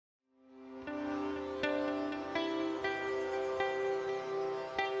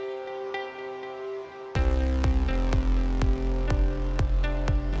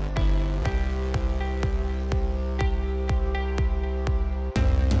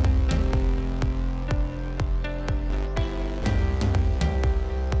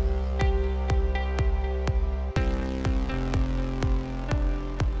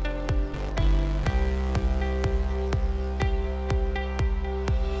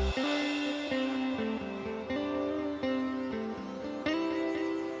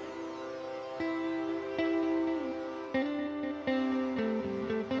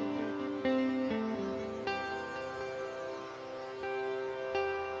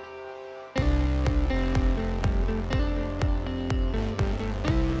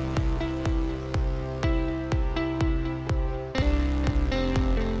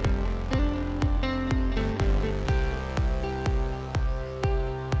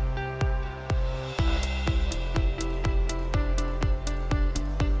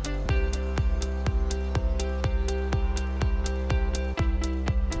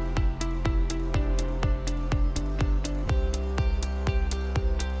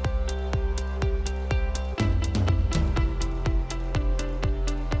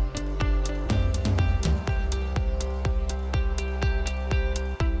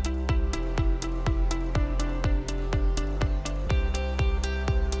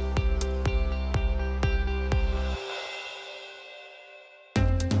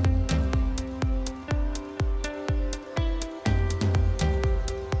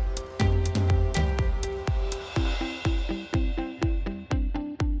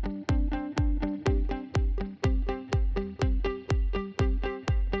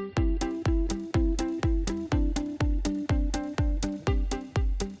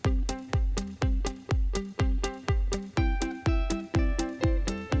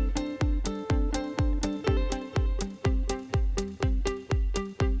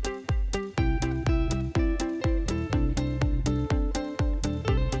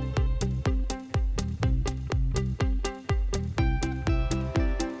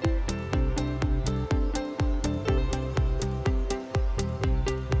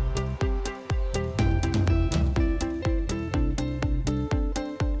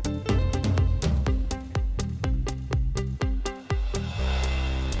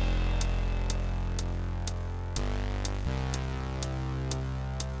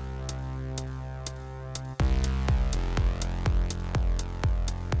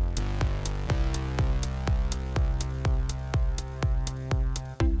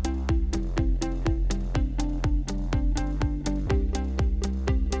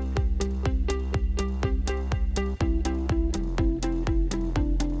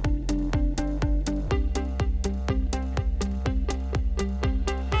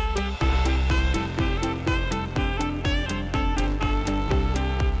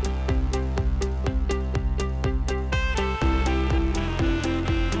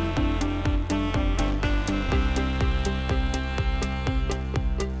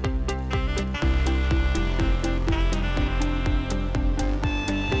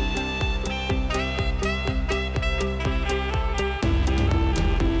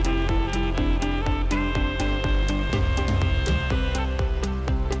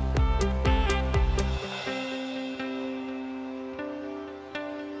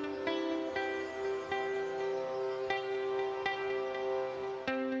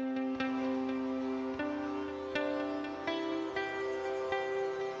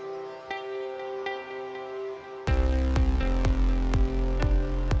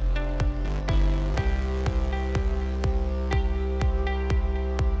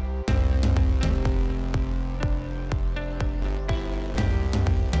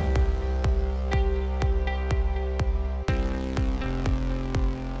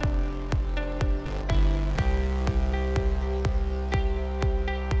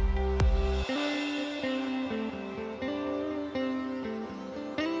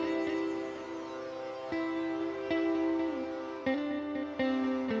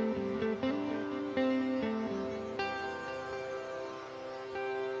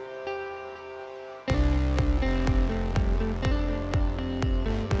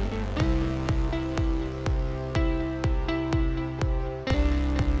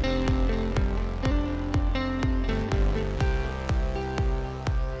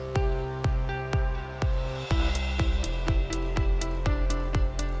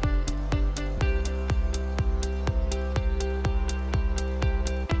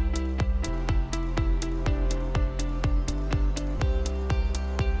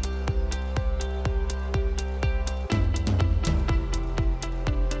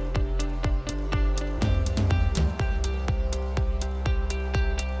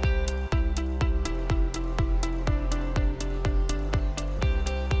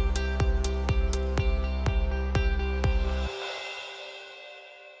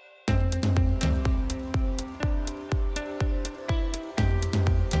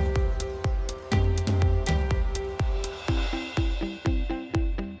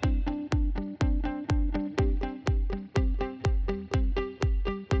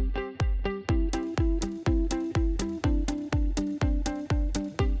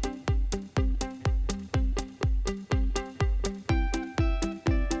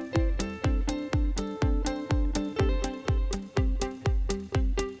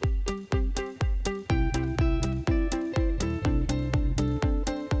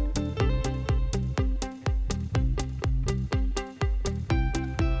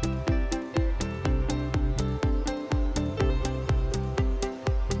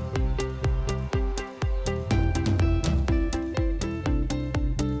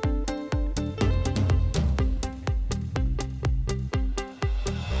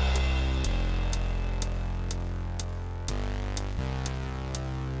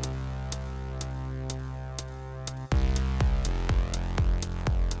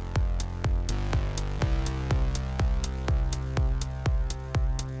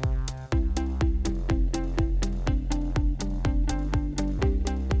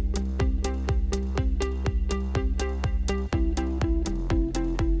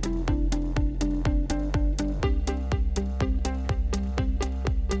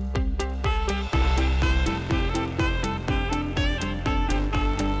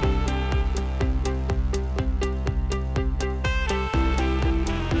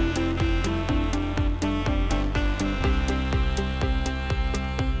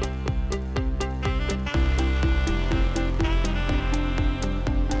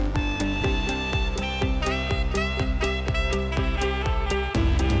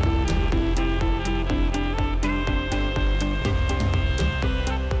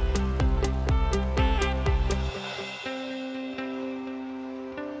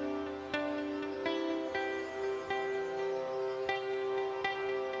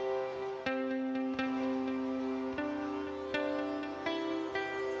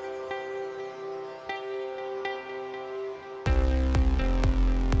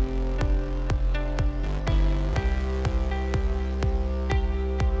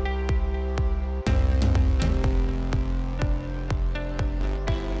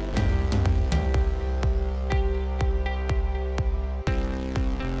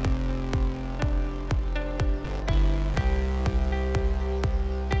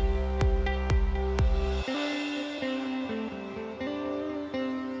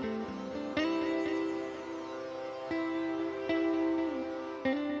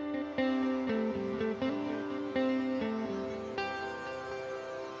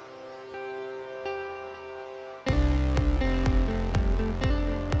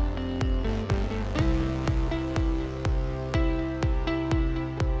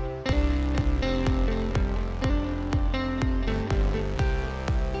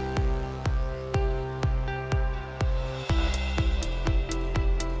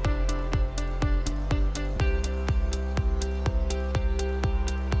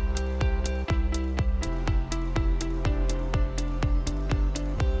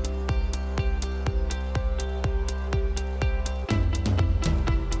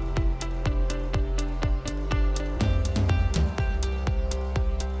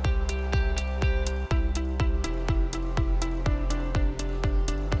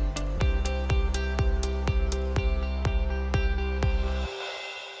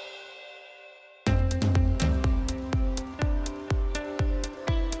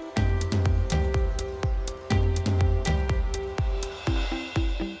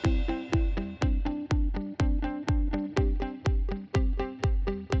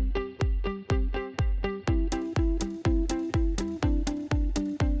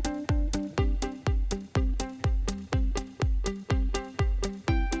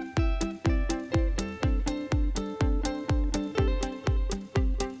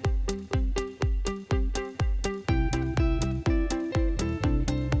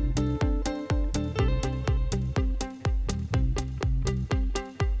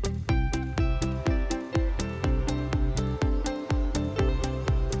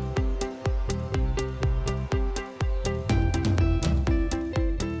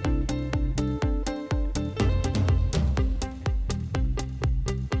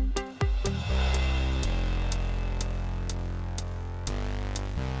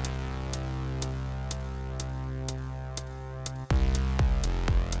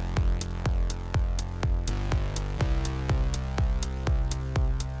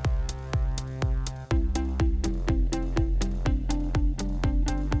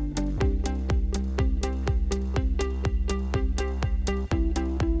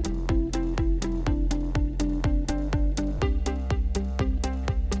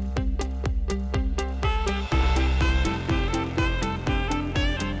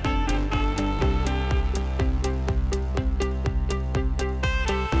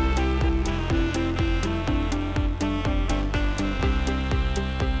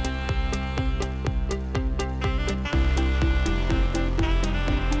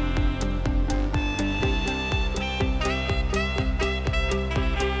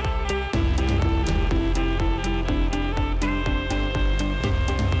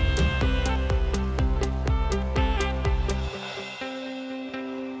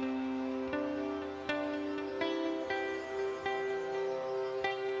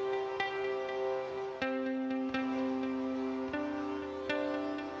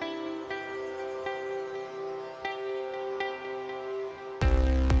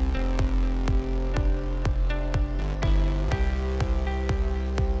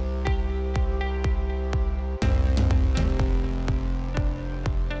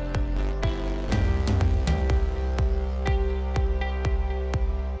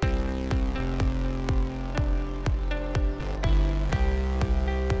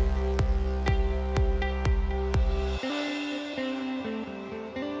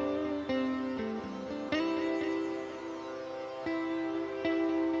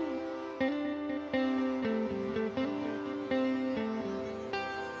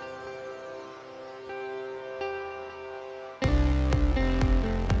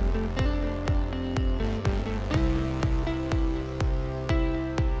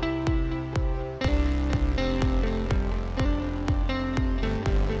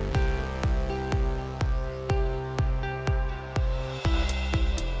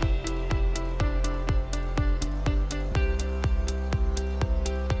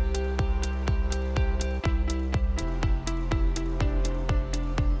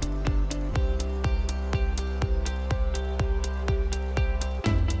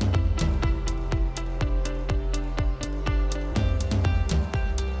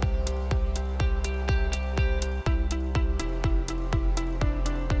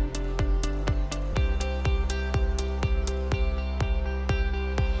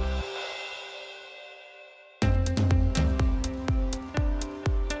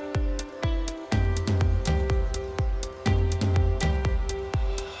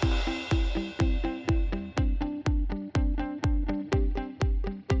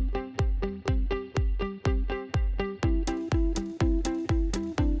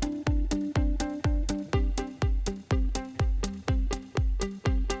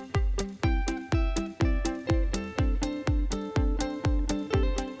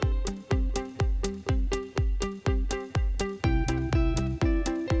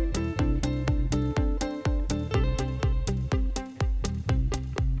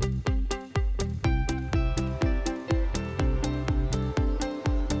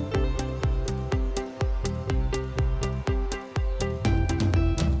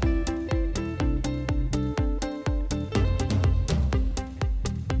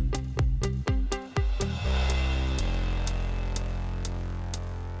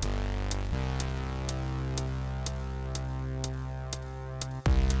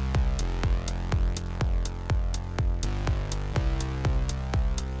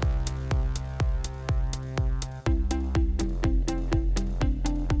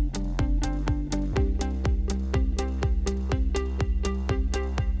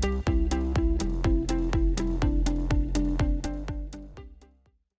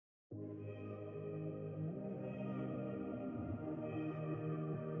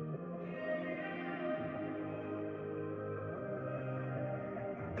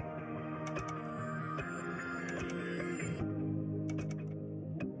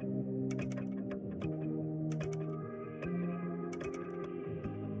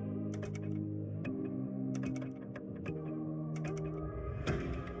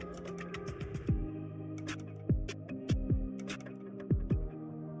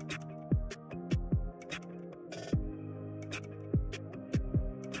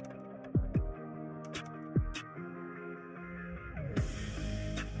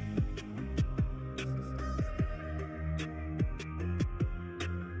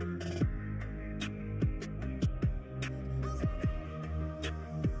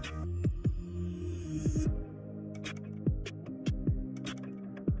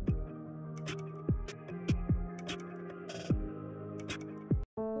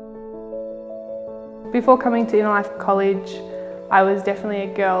Before coming to Inner Life College, I was definitely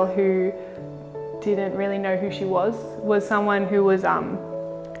a girl who didn't really know who she was someone who was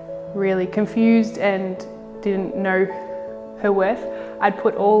really confused and didn't know her worth. I'd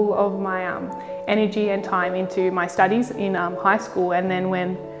put all of my energy and time into my studies in high school, and then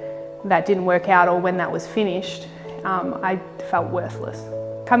when that didn't work out or when that was finished, I felt worthless.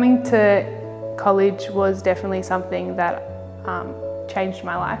 Coming to college was definitely something that changed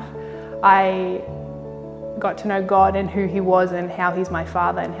my life. I got to know God and who He was and how He's my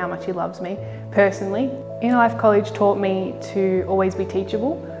Father and how much He loves me personally. Inner Life College taught me to always be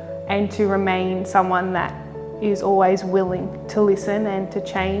teachable and to remain someone that is always willing to listen and to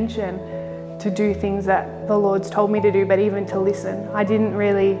change and to do things that the Lord's told me to do, but even to listen. I didn't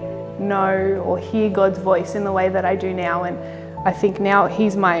really know or hear God's voice in the way that I do now, and I think now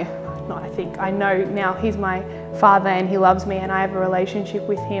I know now He's my Father and He loves me and I have a relationship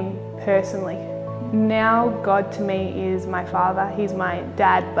with Him personally. Now God to me is my Father, He's my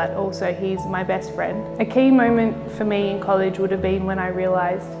dad, but also He's my best friend. A key moment for me in college would have been when I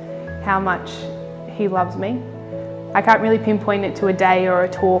realised how much He loves me. I can't really pinpoint it to a day or a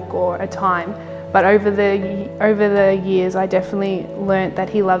talk or a time, but over the years I definitely learnt that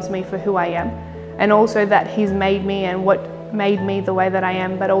He loves me for who I am, and also that He's made me and what made me the way that I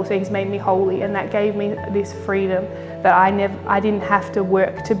am, but also He's made me holy, and that gave me this freedom that I didn't have to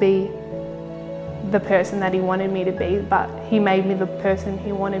work to be the person that He wanted me to be, but He made me the person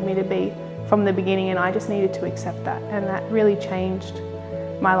He wanted me to be from the beginning, and I just needed to accept that, and that really changed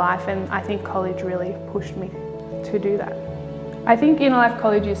my life, and I think college really pushed me to do that. I think Inner Life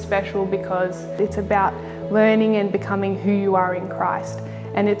College is special because it's about learning and becoming who you are in Christ,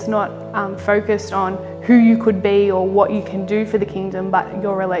 and it's not focused on who you could be or what you can do for the kingdom, but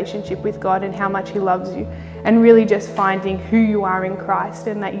your relationship with God and how much He loves you, and really just finding who you are in Christ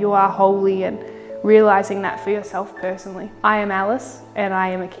and that you are holy, and realising that for yourself personally. I am Alice and I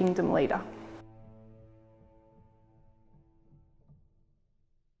am a kingdom leader.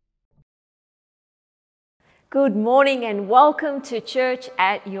 Good morning and welcome to Church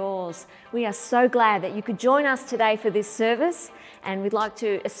at Yours. We are so glad that you could join us today for this service, and we'd like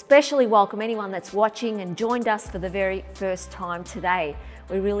to especially welcome anyone that's watching and joined us for the very first time today.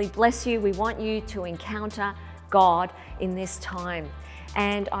 We really bless you. We want you to encounter God in this time.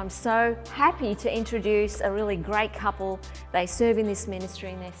 And I'm so happy to introduce a really great couple. They serve in this ministry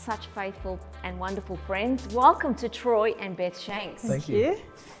and they're such faithful and wonderful friends. Welcome to Troy and Beth Shanks. Thank you.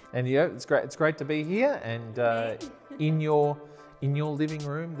 And yeah, it's great to be here and in your living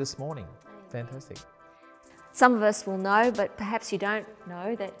room this morning. Fantastic. Some of us will know, but perhaps you don't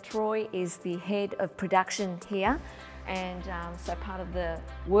know, that Troy is the head of production here. And so part of the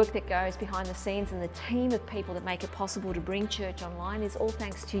work that goes behind the scenes and the team of people that make it possible to bring church online is all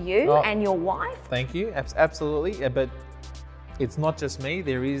thanks to you and your wife. Thank you, absolutely. But it's not just me,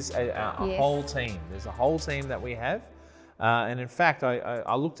 there is a whole team. There's a whole team that we have. And in fact,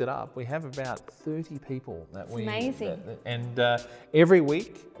 I looked it up. We have about 30 people that we... Amazing. And every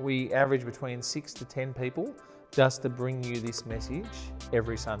week we average between 6 to 10 people just to bring you this message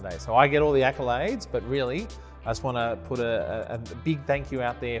every Sunday. So I get all the accolades, but really, I just want to put a big thank you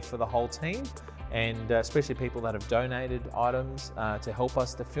out there for the whole team, and especially people that have donated items to help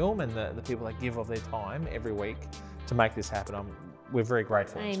us to film, and the people that give of their time every week to make this happen. We're very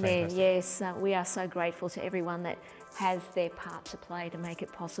grateful. Amen. Yes, we are so grateful to everyone that has their part to play to make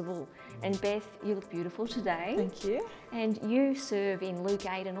it possible. And Beth, you look beautiful today. Thank you. And you serve in Luke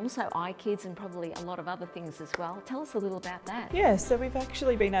 8 and also iKids and probably a lot of other things as well. Tell us a little about that. Yeah, so we've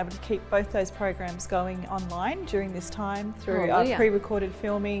actually been able to keep both those programs going online during this time through our pre-recorded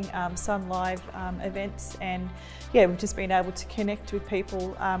filming, some live events, and yeah, we've just been able to connect with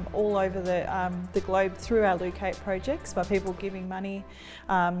people all over the globe through our Luke 8 projects, by people giving money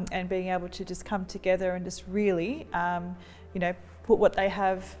and being able to just come together and just really put what they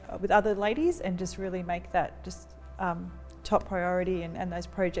have with other ladies and just really make that just top priority, and those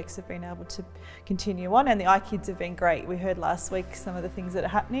projects have been able to continue on, and the iKids have been great. We heard last week some of the things that are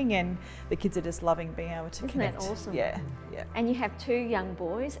happening, and the kids are just loving being able to connect. Isn't that awesome? Yeah. And you have two young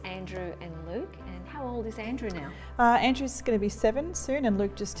boys, Andrew and Luke, and how old is Andrew now? Andrew's going to be 7 soon, and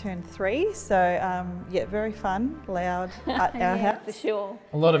Luke just turned 3, so yeah, very fun, loud at our house. For sure.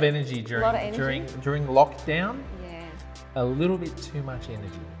 A lot of energy during lockdown. A little bit too much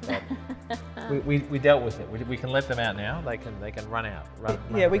energy. But we dealt with it. We can let them out now. They can run out.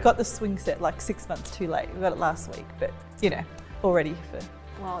 Yeah, we got the swing set like 6 months too late. We got it last week, but all ready for.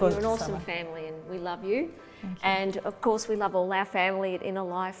 Well, you're an awesome family, and we love you. And of course, we love all our family at Inner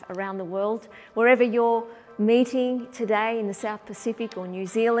Life around the world. Wherever you're meeting today in the South Pacific or New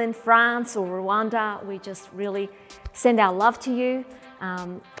Zealand, France or Rwanda, we just really send our love to you.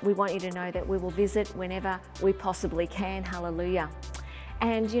 We want you to know that we will visit whenever we possibly can. Hallelujah.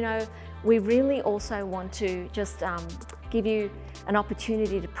 And you know, we really also want to just give you an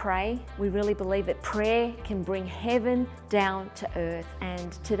opportunity to pray. We really believe that prayer can bring heaven down to earth.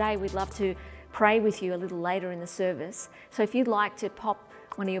 And today we'd love to pray with you a little later in the service. So if you'd like to pop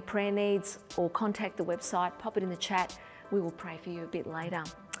one of your prayer needs or contact the website, pop it in the chat. We will pray for you a bit later.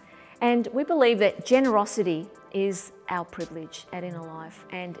 And we believe that generosity is our privilege at Inner Life.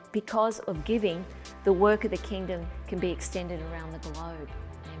 And because of giving, the work of the kingdom can be extended around the globe.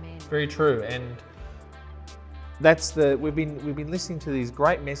 Amen. Very true. And we've been listening to these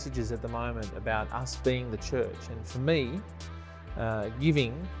great messages at the moment about us being the church. And for me,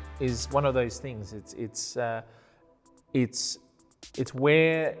 giving is one of those things. It's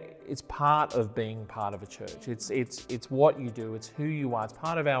part of being part of a church. It's what you do. It's who you are. It's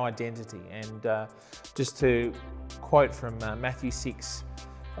part of our identity. And just to quote from Matthew 6,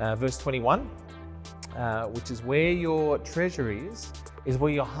 verse 21, which is where your treasure is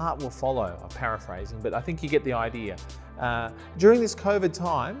where your heart will follow. I'm paraphrasing, but I think you get the idea. During this COVID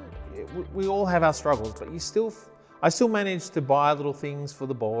time, we all have our struggles, but I still manage to buy little things for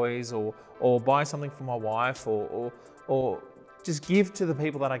the boys, or buy something for my wife, or just give to the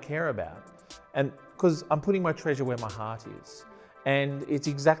people that I care about. And because I'm putting my treasure where my heart is. And it's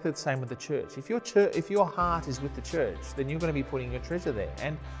exactly the same with the church. If your heart is with the church, then you're going to be putting your treasure there.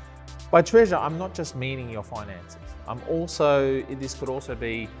 And by treasure, I'm not just meaning your finances. This could also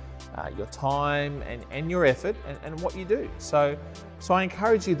be your time and your effort and what you do. So I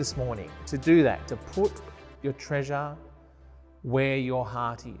encourage you this morning to do that, to put your treasure where your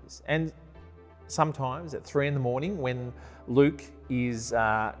heart is. And sometimes at 3 a.m, when Luke is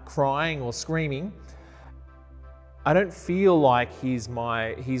crying or screaming, I don't feel like he's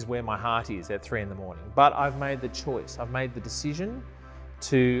where my heart is at 3 a.m. But I've made the choice. I've made the decision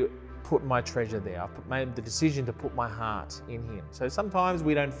to put my treasure there. I've made the decision to put my heart in him. So sometimes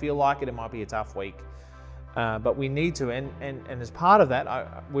we don't feel like it. It might be a tough week, but we need to. And as part of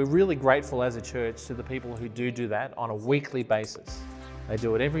that, we're really grateful as a church to the people who do that on a weekly basis. They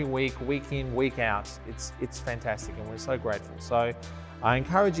do it every week in, week out. It's fantastic, and we're so grateful. So I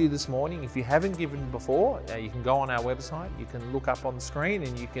encourage you this morning, if you haven't given before, you can go on our website. You can look up on the screen,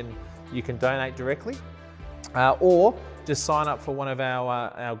 and you can donate directly, or just sign up for one of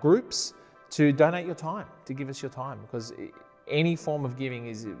our groups to donate your time, to give us your time, because any form of giving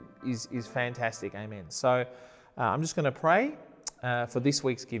is fantastic. Amen. So I'm just going to pray for this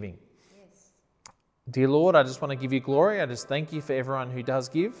week's giving. Dear Lord, I just want to give you glory. I just thank you for everyone who does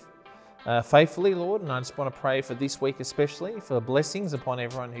give faithfully, Lord. And I just want to pray for this week especially, for blessings upon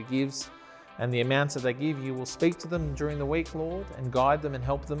everyone who gives, and the amounts that they give. You will speak to them during the week, Lord, and guide them and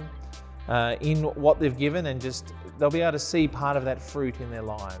help them in what they've given, and just they'll be able to see part of that fruit in their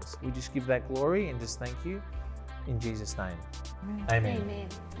lives. We just give that glory and just thank you in Jesus' name. Amen. Amen.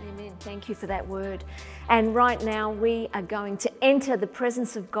 Amen. Thank you for that word. And right now we are going to enter the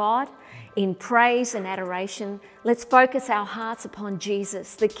presence of God in praise and adoration. Let's focus our hearts upon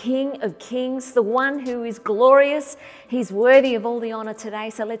Jesus, the King of Kings, the one who is glorious. He's worthy of all the honor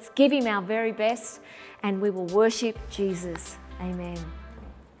today. So let's give him our very best, and we will worship Jesus. Amen.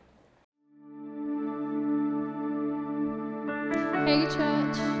 Hey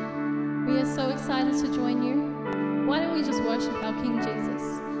church, we are so excited to join you. Why don't we just worship our King Jesus?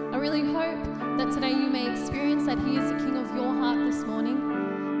 I really hope that today you may experience that he is the King of your heart this morning.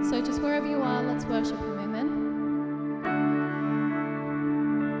 So just wherever you are, let's worship him, amen.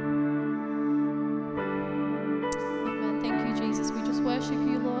 Amen. Thank you, Jesus. We just worship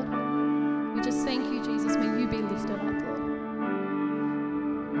you, Lord. We just thank you, Jesus. May you be lifted up, Lord.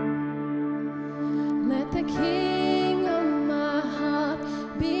 Let the King of my heart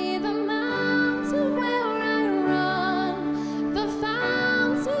be the mountain where I run, the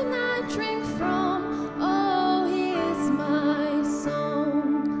fountain I drink from. Oh, he is my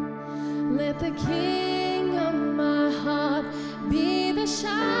song. Let the King of my heart be the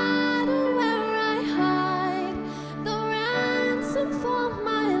shadow where I hide, the ransom for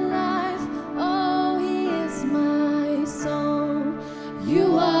my life. Oh, he is my song.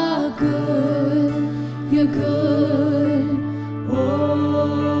 You are good, you're good.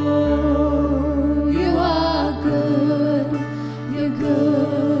 Oh, you are good, you're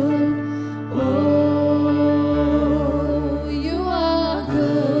good. Oh, you are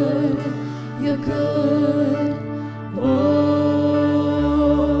good, you're good. Oh,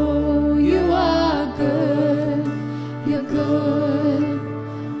 you are good, you're good.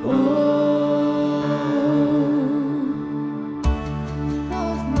 Oh.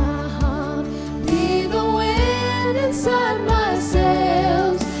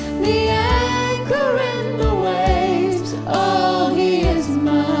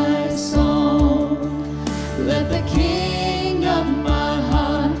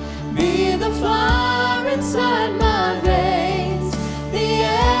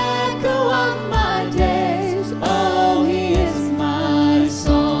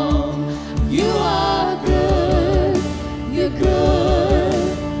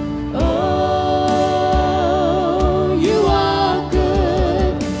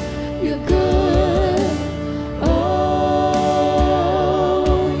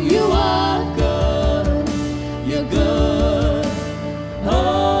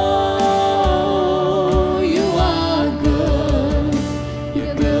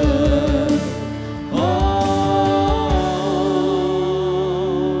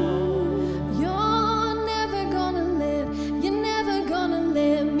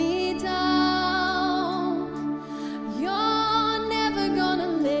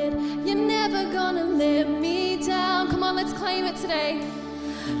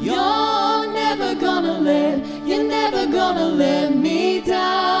 You're never gonna let me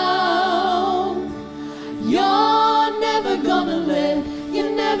down. You're never gonna let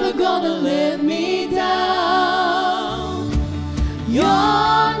me down.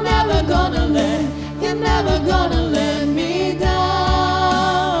 You're never gonna let me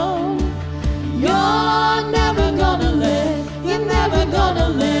down. You're never gonna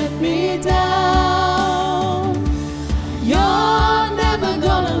let me down. You're never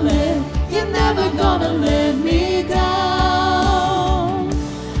gonna let me down.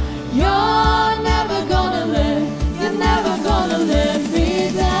 You're never gonna let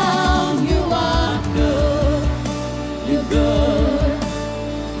me down. You are good. You're good.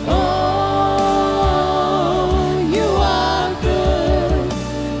 Oh, you are good.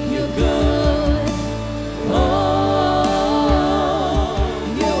 You're good. Oh,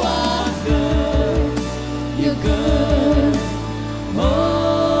 you are good. You're good. Oh,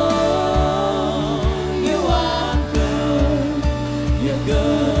 you are good. You're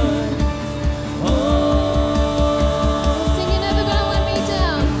good. Oh, Sing, you're never gonna let me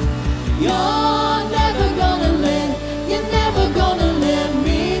down. you're never gonna let me down. You're never gonna let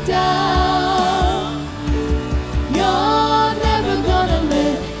me down. You're never gonna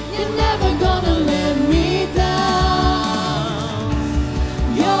let me down.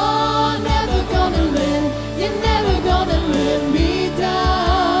 You're never gonna let me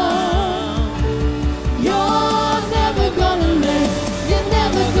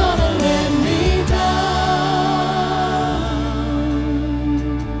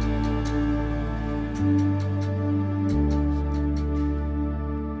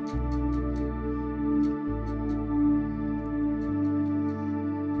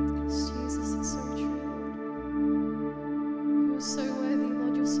Jesus, it's so true, Lord. You are so worthy,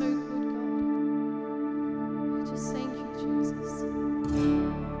 Lord. You're so good, God. We just thank you, Jesus.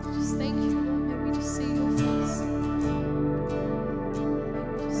 We just thank you, Lord. May we just see your face. May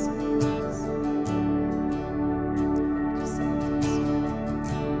we just see your face. Just see your face, Lord.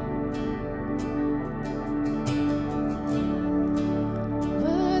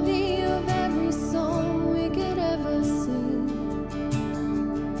 Worthy of every song we could ever sing.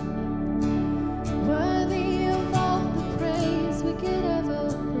 Worthy of all the praise we could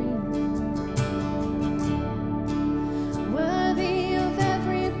ever bring. Worthy of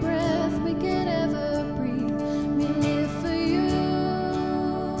every breath we could ever breathe. We live for you.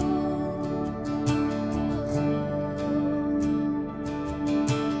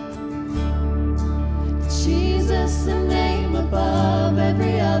 Jesus, the name above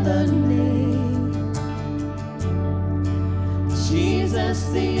every other name. Jesus,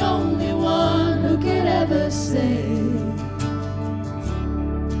 the only one who could ever save.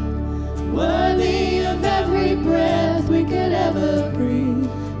 Worthy of every breath we could ever breathe.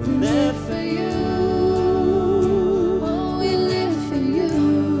 We live for you. Oh, we live for you.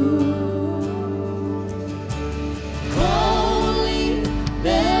 Holy,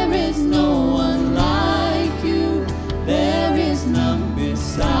 there is no one like you. There is none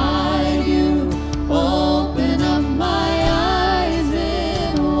beside you. Open up my eyes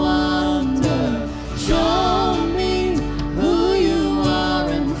in wonder. Show me who you are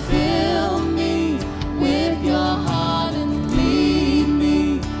and fill me with your heart and lead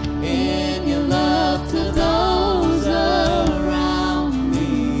me in your love to those around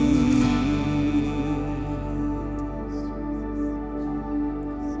me.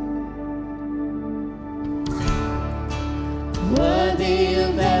 Worthy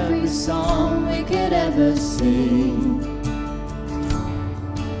of every song we could ever sing.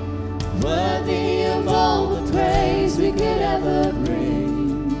 Worthy of all the praise we could ever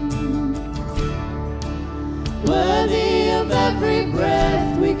bring. Worthy of every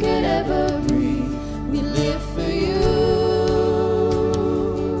breath we could ever breathe. We live for you.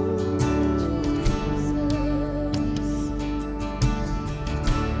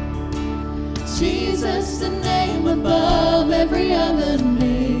 Jesus, the name above every other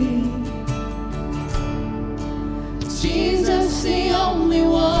name. Jesus, the only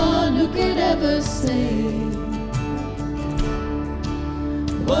one who could ever save.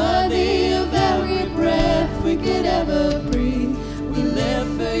 Worthy of every breath we could ever breathe. We live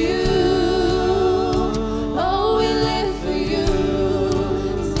for you. Oh, we live for you.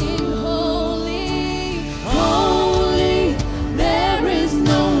 Sing holy, holy. There is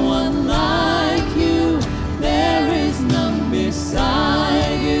no one like you. There is none beside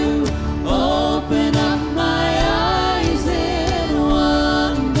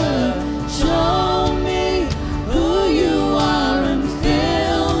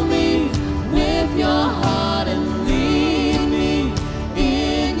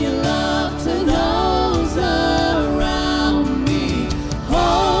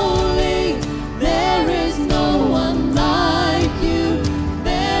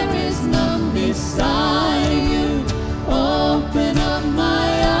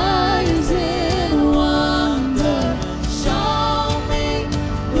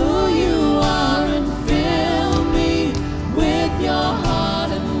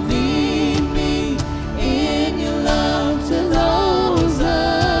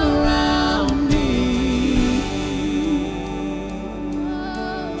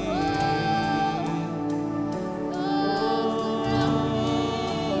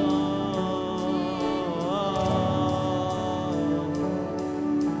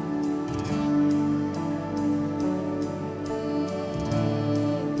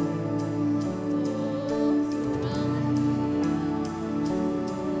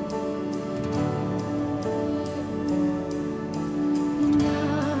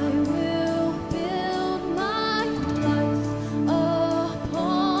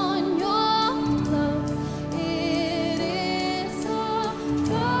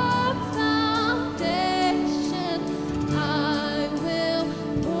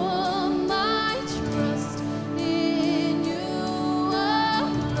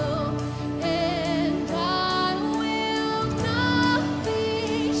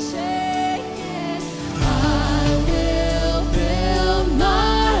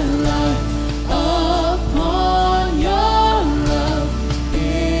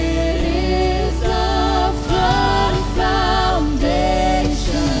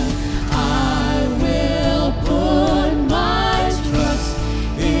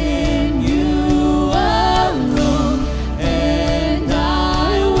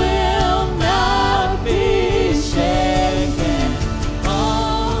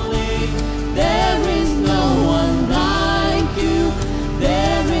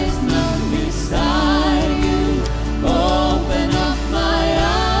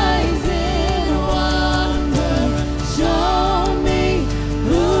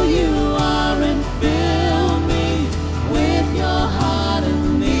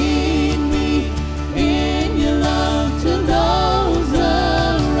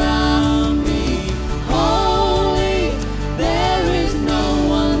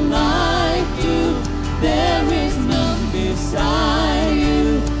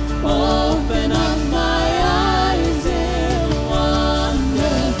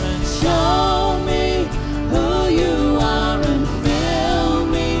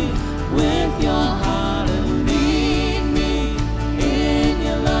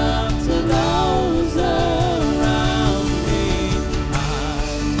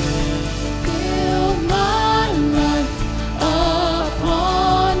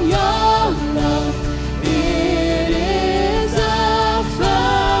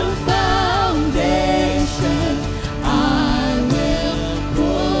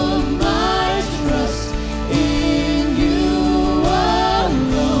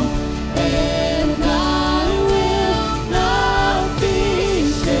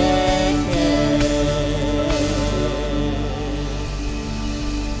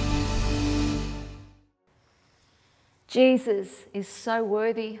Jesus is so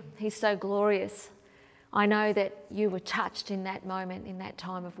worthy. He's so glorious. I know that you were touched in that moment, in that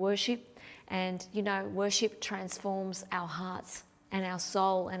time of worship. And, you know, worship transforms our hearts and our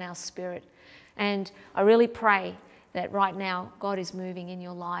soul and our spirit. And I really pray that right now God is moving in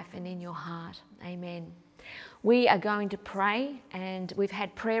your life and in your heart. Amen. We are going to pray, and we've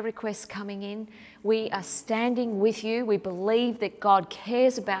had prayer requests coming in. We are standing with you. We believe that God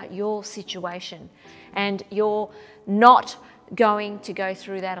cares about your situation, and you're not going to go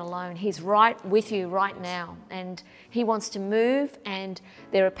through that alone. He's right with you right now, and He wants to move. And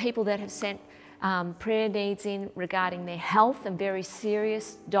there are people that have sent prayer needs in regarding their health and very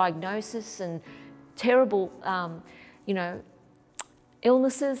serious diagnosis and terrible,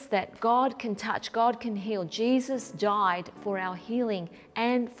 illnesses that God can touch, God can heal. Jesus died for our healing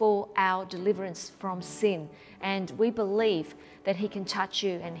and for our deliverance from sin. And we believe that He can touch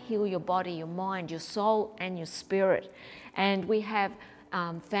you and heal your body, your mind, your soul, and your spirit. And we have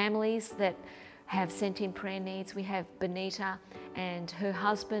families that have sent in prayer needs. We have Benita and her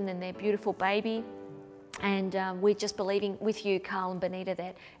husband and their beautiful baby. And we're just believing with you, Carl and Benita,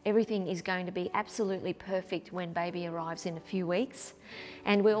 that everything is going to be absolutely perfect when baby arrives in a few weeks.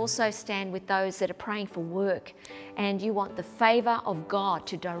 And we also stand with those that are praying for work, and you want the favour of God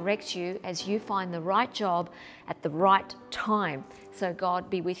to direct you as you find the right job at the right time. So God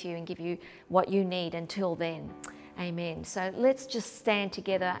be with you and give you what you need until then. Amen. So let's just stand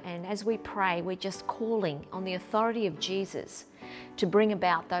together, and as we pray, we're just calling on the authority of Jesus to bring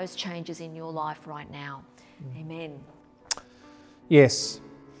about those changes in your life right now. Amen. Yes.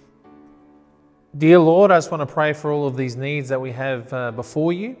 Dear Lord, I just want to pray for all of these needs that we have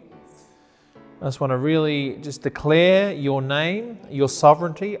before you. I just want to really just declare your name, your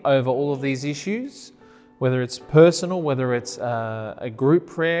sovereignty over all of these issues, whether it's personal, whether it's a group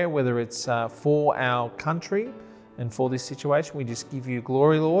prayer, whether it's for our country and for this situation. We just give you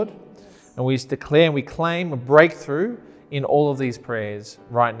glory, Lord. And we just declare and we claim a breakthrough in all of these prayers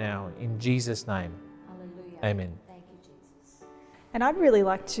right now, in Jesus' name. Hallelujah. Amen. Thank you, Jesus. And I'd really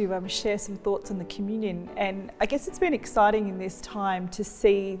like to share some thoughts on the communion. And I guess it's been exciting in this time to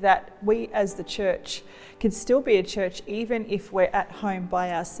see that we as the church can still be a church even if we're at home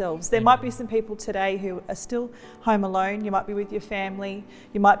by ourselves. There might be some people today who are still home alone. You might be with your family.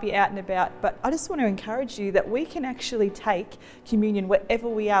 You might be out and about. But I just want to encourage you that we can actually take communion wherever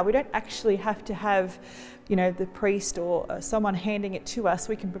we are. We don't actually have to have the priest or someone handing it to us.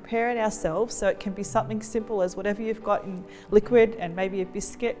 We can prepare it ourselves, so it can be something simple as whatever you've got in liquid and maybe a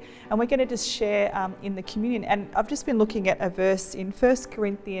biscuit. And we're going to just share in the communion. And I've just been looking at a verse in 1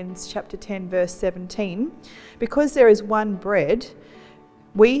 Corinthians chapter 10, verse 17. Because there is one bread,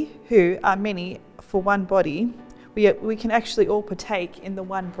 we who are many for one body, we can actually all partake in the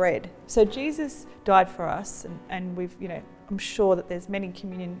one bread. So Jesus died for us, and we've, I'm sure that there's many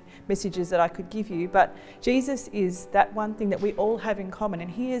communion messages that I could give you, but Jesus is that one thing that we all have in common. And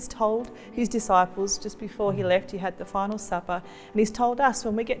He has told His disciples just before He left, He had the final supper, and He's told us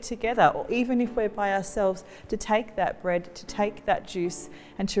when we get together, or even if we're by ourselves, to take that bread, to take that juice,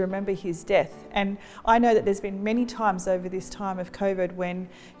 and to remember His death. And I know that there's been many times over this time of COVID when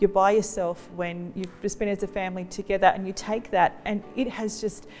you're by yourself, when you've just been as a family together, and you take that, and it has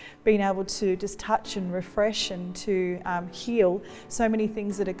just been able to just touch and refresh and to heal so many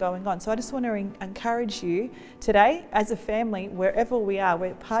things that are going on. So I just want to encourage you today as a family, wherever we are,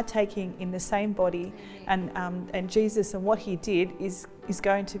 we're partaking in the same body, and Jesus and what He did is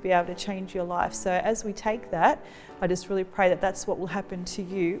going to be able to change your life. So as we take that, I just really pray that that's what will happen to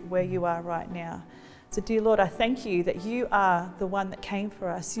you where you are right now. So dear Lord, I thank you that you are the one that came for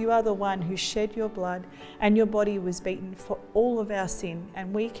us. You are the one who shed your blood, and your body was beaten for all of our sin.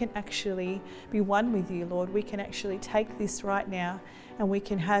 And we can actually be one with you, Lord. We can actually take this right now, and we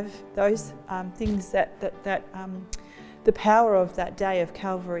can have those things that the power of that day of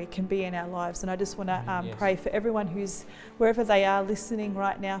Calvary can be in our lives. And I just want to pray for everyone who's wherever they are listening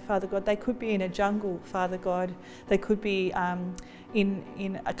right now, Father God. They could be in a jungle, Father God. They could be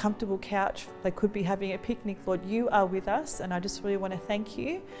in a comfortable couch. They could be having a picnic, Lord. You are with us, and I just really want to thank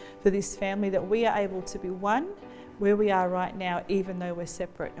you for this family, that we are able to be one where we are right now, even though we're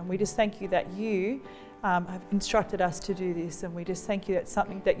separate. And we just thank you that you have instructed us to do this, and we just thank you that's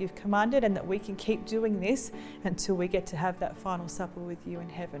something that you've commanded, and that we can keep doing this until we get to have that final supper with you in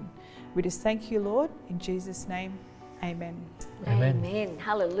heaven. We just thank you, Lord, in Jesus' name. Amen. Amen. Amen.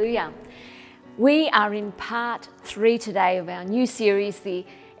 Hallelujah. We are in part 3 today of our new series, the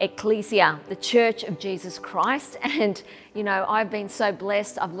Ekklesia, the Church of Jesus Christ. And, you know, I've been so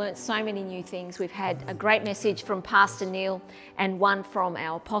blessed. I've learnt so many new things. We've had a great message from Pastor Neil and one from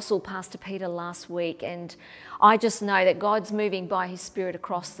our apostle, Pastor Peter, last week. And I just know that God's moving by his Spirit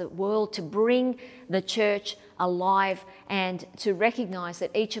across the world to bring the church alive and to recognise that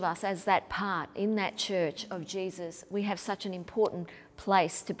each of us as that part in that church of Jesus, we have such an important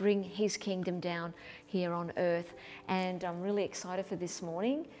place to bring his kingdom down here on earth. And I'm really excited for this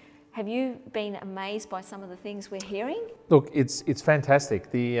morning. Have you been amazed by some of the things we're hearing? Look, it's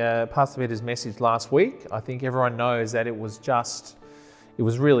fantastic. The Pastor Peter's message last week, I think everyone knows that it was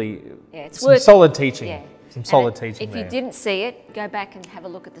really some solid teaching. Yeah. Some solid teaching If there. you didn't see it, go back and have a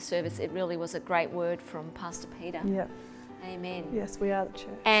look at the service. It really was a great word from Pastor Peter. Yeah. Amen. Yes, we are the church.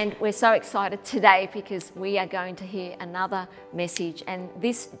 And we're so excited today because we are going to hear another message. And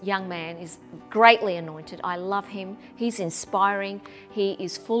this young man is greatly anointed. I love him. He's inspiring. He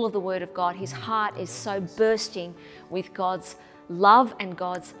is full of the Word of God. His heart is so bursting with God's love and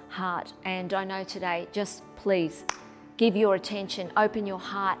God's heart. And I know today, just please give your attention, open your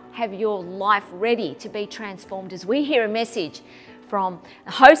heart, have your life ready to be transformed as we hear a message from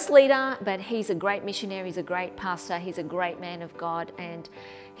a host leader, but he's a great missionary, he's a great pastor, he's a great man of God, and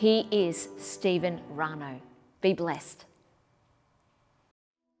he is Stephen Ranno. Be blessed.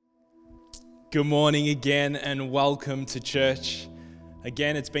 Good morning again and welcome to church.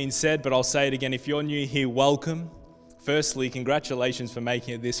 Again, it's been said, but I'll say it again. If you're new here, welcome. Firstly, congratulations for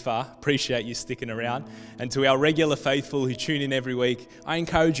making it this far. Appreciate you sticking around. And to our regular faithful who tune in every week, I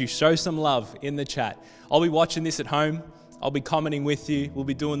encourage you, show some love in the chat. I'll be watching this at home. I'll be commenting with you. We'll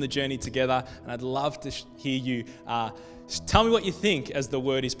be doing the journey together. And I'd love to hear you. Tell me what you think as the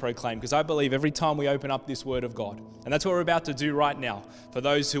word is proclaimed, because I believe every time we open up this word of God, and that's what we're about to do right now. For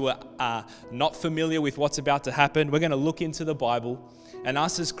those who are not familiar with what's about to happen, we're going to look into the Bible. And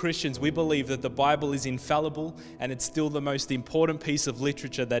us as Christians, we believe that the Bible is infallible and it's still the most important piece of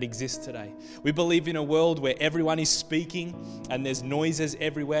literature that exists today. We believe in a world where everyone is speaking and there's noises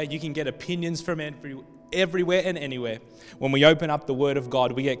everywhere. You can get opinions from everywhere and anywhere. When we open up the Word of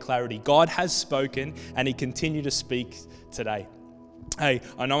God, we get clarity. God has spoken and He continues to speak today. Hey,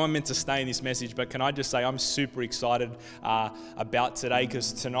 I know I'm meant to stay in this message, but can I just say I'm super excited about today,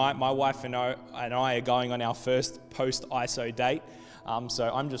 because tonight my wife and I are going on our first post-ISO date.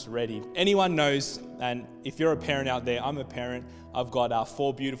 So I'm just ready. Anyone knows, and if you're a parent out there, I'm a parent. I've got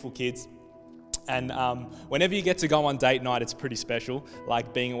 4 beautiful kids. And whenever you get to go on date night, it's pretty special.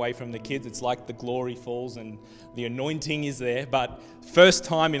 Like being away from the kids, it's like the glory falls and the anointing is there. But first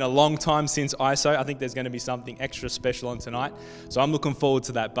time in a long time since ISO, I think there's going to be something extra special on tonight. So I'm looking forward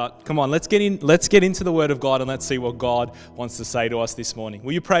to that. But come on, let's get into the Word of God and let's see what God wants to say to us this morning.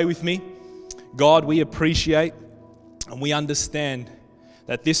 Will you pray with me? God, we appreciate and we understand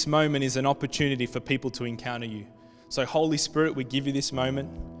that this moment is an opportunity for people to encounter you. So Holy Spirit, we give you this moment.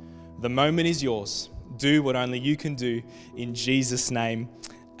 The moment is yours. Do what only you can do. In Jesus' name,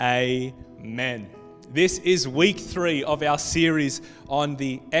 amen. This is week 3 of our series on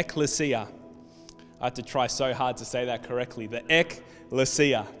the Ekklesia. I had to try so hard to say that correctly. The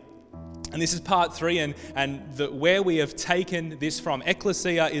Ekklesia. And this is part 3, and where we have taken this from.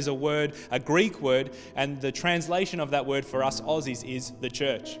 Ekklesia is a word, a Greek word, and the translation of that word for us Aussies is the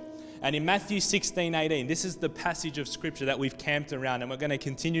church. And in Matthew 16:18, this is the passage of scripture that we've camped around and we're going to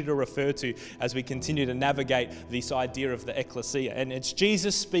continue to refer to as we continue to navigate this idea of the Ekklesia. And it's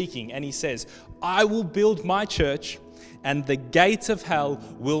Jesus speaking, and he says, I will build my church and the gates of hell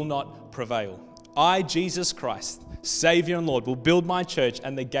will not prevail. I, Jesus Christ, Savior and Lord, will build my church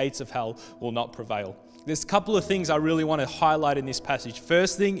and the gates of hell will not prevail. There's a couple of things I really want to highlight in this passage.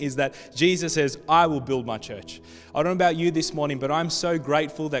 First thing is that Jesus says, I will build my church. I don't know about you this morning, but I'm so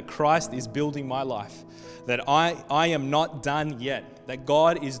grateful that Christ is building my life, that I am not done yet, that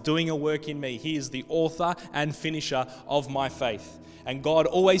God is doing a work in me. He is the author and finisher of my faith. And God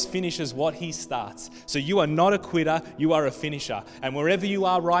always finishes what He starts. So you are not a quitter, you are a finisher. And wherever you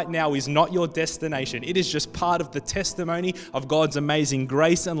are right now is not your destination. It is just part of the testimony of God's amazing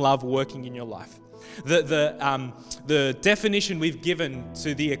grace and love working in your life. The definition we've given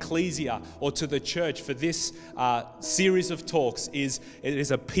to the Ekklesia or to the church for this series of talks is it is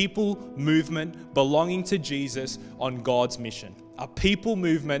a people movement belonging to Jesus on God's mission. A people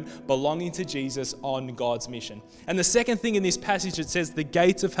movement belonging to Jesus on God's mission. And the second thing in this passage, it says the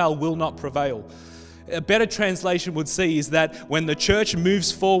gates of hell will not prevail. A better translation would see is that when the church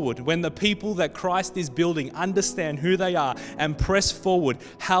moves forward, when the people that Christ is building understand who they are and press forward,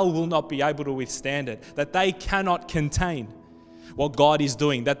 hell will not be able to withstand it, that they cannot contain. what God is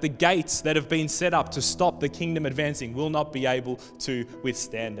doing, that the gates that have been set up to stop the kingdom advancing will not be able to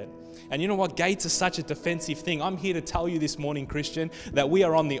withstand it. And you know what? Gates are such a defensive thing. I'm here to tell you this morning, Christian, that we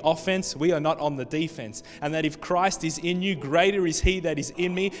are on the offense, we are not on the defense. And that if Christ is in you, greater is he that is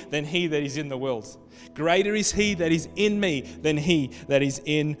in me than he that is in the world. Greater is he that is in me than he that is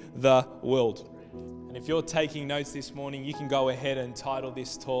in the world. And if you're taking notes this morning, you can go ahead and title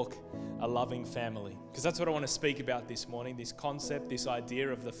this talk, A Loving Family. Because that's what I want to speak about this morning, this concept, this idea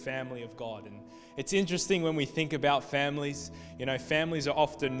of the family of God. And it's interesting when we think about families. You know, families are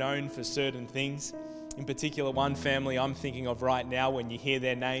often known for certain things. In particular, one family I'm thinking of right now, when you hear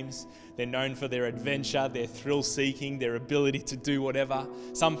their names, they're known for their adventure, their thrill-seeking, their ability to do whatever.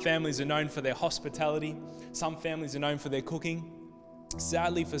 Some families are known for their hospitality. Some families are known for their cooking.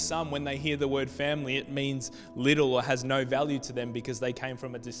 Sadly for some, when they hear the word family, it means little or has no value to them because they came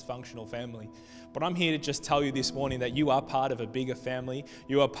from a dysfunctional family. But I'm here to just tell you this morning that you are part of a bigger family.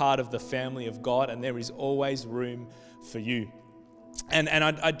 You are part of the family of God, and there is always room for you. And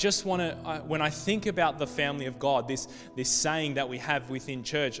I just want to, when I think about the family of God, this saying that we have within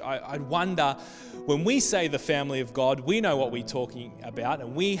church, I wonder, when we say the family of God, we know what we're talking about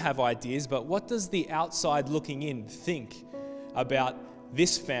and we have ideas, but what does the outside looking in think about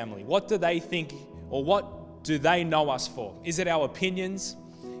this family? What do they think, or what do they know us for? Is it our opinions?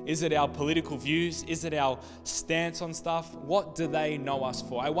 Is it our political views? Is it our stance on stuff? What do they know us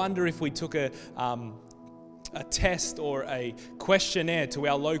for? I wonder if we took a test or a questionnaire to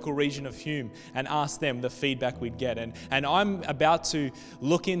our local region of Hume and asked them the feedback we'd get. And I'm about to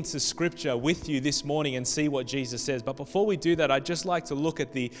look into scripture with you this morning and see what Jesus says. But before we do that, I'd just like to look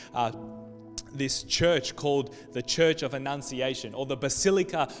at this church called the Church of Annunciation, or the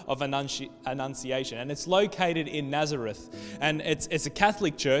Basilica of Annunciation. And it's located in Nazareth. And it's a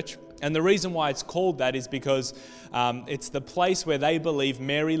Catholic church. And the reason why it's called that is because it's the place where they believe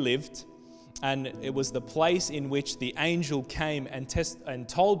Mary lived. And it was the place in which the angel came and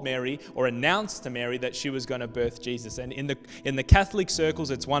told Mary, or announced to Mary, that she was going to birth Jesus. And in the Catholic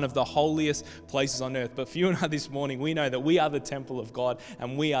circles, it's one of the holiest places on earth. But for you and I this morning, we know that we are the temple of God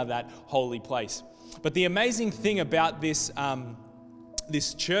and we are that holy place. But the amazing thing about this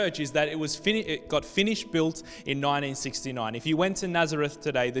church is that it got finished built in 1969. If you went to Nazareth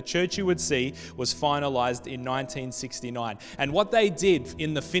today, the church you would see was finalized in 1969. And what they did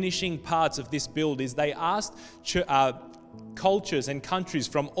in the finishing parts of this build is they asked cultures and countries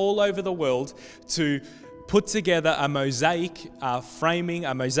from all over the world to put together a mosaic framing,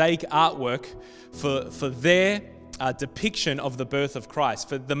 a mosaic artwork for their depiction of the birth of Christ,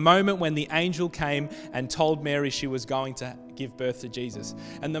 for the moment when the angel came and told Mary she was going to give birth to Jesus.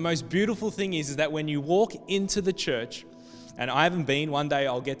 And the most beautiful thing is that when you walk into the church, and I haven't been, one day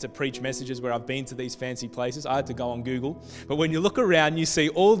I'll get to preach messages where I've been to these fancy places. I had to go on Google. But when you look around, you see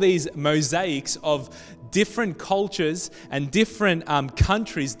all these mosaics of different cultures and different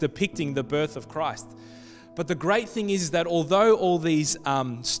countries depicting the birth of Christ. But the great thing is that although all these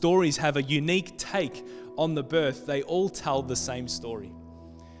stories have a unique take on the birth, they all tell the same story.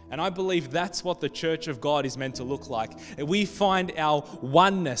 And I believe that's what the church of God is meant to look like. We find our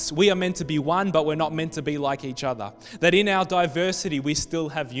oneness. We are meant to be one, but we're not meant to be like each other. That in our diversity, we still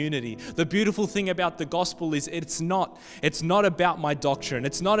have unity. The beautiful thing about the gospel is it's not about my doctrine.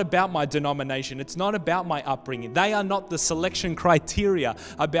 It's not about my denomination. It's not about my upbringing. They are not the selection criteria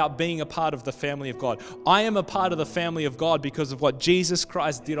about being a part of the family of God. I am a part of the family of God because of what Jesus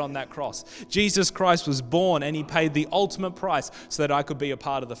Christ did on that cross. Jesus Christ was born and he paid the ultimate price so that I could be a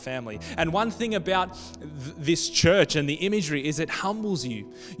part of the family. And one thing about this church and the imagery is it humbles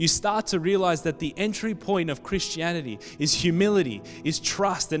you. You start to realize that the entry point of Christianity is humility, is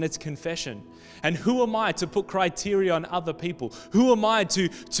trust, and it's confession. And who am I to put criteria on other people? Who am I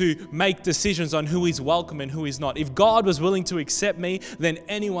to make decisions on who is welcome and who is not? If God was willing to accept me, then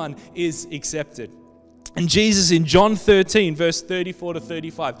anyone is accepted. And Jesus in John 13, verse 34 to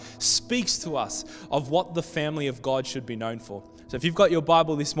 35, speaks to us of what the family of God should be known for. So if you've got your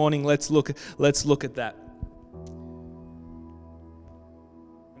Bible this morning, let's look at that.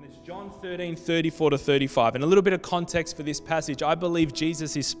 And it's John 13, 34 to 35. And a little bit of context for this passage. I believe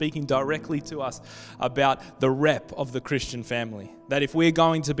Jesus is speaking directly to us about the rep of the Christian family. That if we're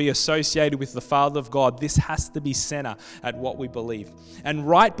going to be associated with the Father of God, this has to be center at what we believe. And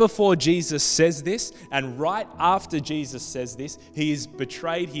right before Jesus says this, and right after Jesus says this, he is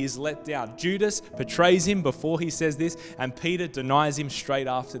betrayed, he is let down. Judas betrays him before he says this, and Peter denies him straight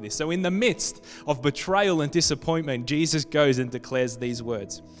after this. So in the midst of betrayal and disappointment, Jesus goes and declares these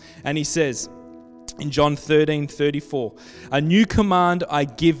words. And he says in John 13:34, "A new command I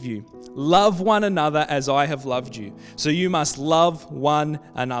give you, Love one another as I have loved you. So you must love one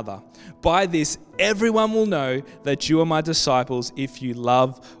another. By this, everyone will know that you are my disciples if you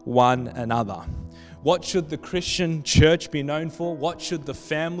love one another. What should the Christian church be known for? What should the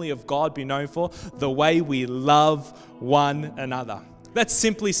family of God be known for? The way we love one another. That's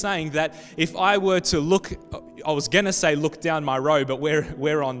simply saying that if I were to look, I was going to say look down my row, but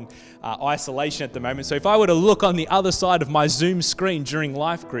we're on isolation at the moment. So if I were to look on the other side of my Zoom screen during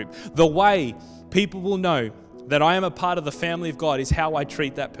life group, the way people will know that I am a part of the family of God is how I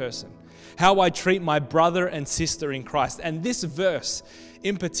treat that person, how I treat my brother and sister in Christ. And this verse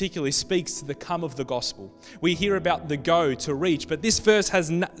in particular speaks to the come of the gospel. We hear about the go to reach, but this verse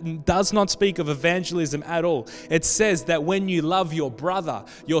does not speak of evangelism at all. It says that when you love your brother,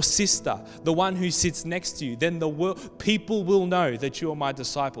 your sister, the one who sits next to you, then people will know that you are my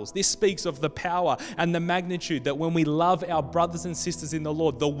disciples. This speaks of the power and the magnitude that when we love our brothers and sisters in the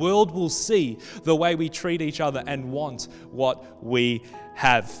Lord, the world will see the way we treat each other and want what we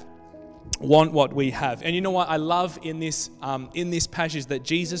have. And you know what I love in this passage, that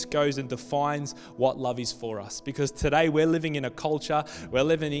Jesus goes and defines what love is for us, because today we're living in a culture, we're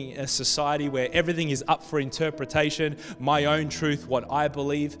living in a society where everything is up for interpretation, my own truth, what I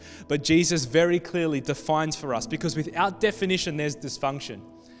believe. But Jesus very clearly defines for us, because without definition there's dysfunction.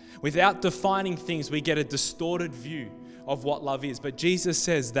 Without defining things, we get a distorted view of what love is. But Jesus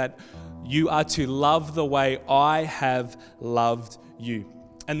says that you are to love the way I have loved you.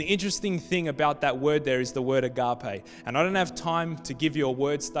 And the interesting thing about that word there is the word agape. And I don't have time to give you a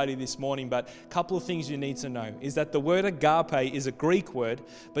word study this morning, but a couple of things you need to know is that the word agape is a Greek word,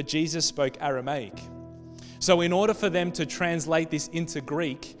 but Jesus spoke Aramaic. So in order for them to translate this into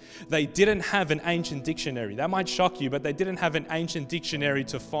Greek, they didn't have an ancient dictionary. That might shock you, but they didn't have an ancient dictionary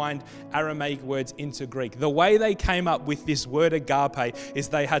to find Aramaic words into Greek. The way they came up with this word agape is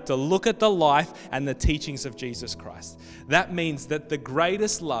they had to look at the life and the teachings of Jesus Christ. That means that the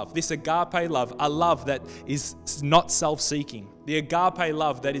greatest love, this agape love, a love that is not self-seeking, the agape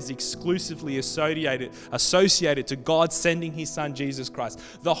love that is exclusively associated to God sending his son Jesus Christ.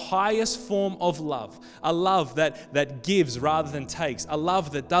 The highest form of love, a love that gives rather than takes, a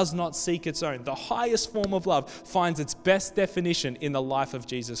love that does not seek its own. The highest form of love finds its best definition in the life of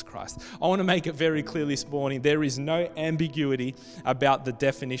Jesus Christ. I want to make it very clear this morning, there is no ambiguity about the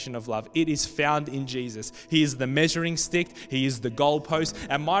definition of love. It is found in Jesus. He is the measuring stick, he is the goalpost,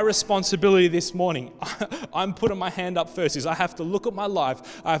 and my responsibility this morning, I'm putting my hand up first, is I have to look at my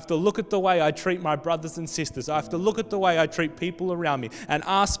life. I have to look at the way I treat my brothers and sisters. I have to look at the way I treat people around me and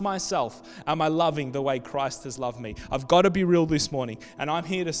ask myself, am I loving the way Christ has loved me? I've got to be real this morning. And I'm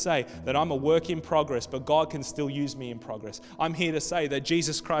here to say that I'm a work in progress, but God can still use me in progress. I'm here to say that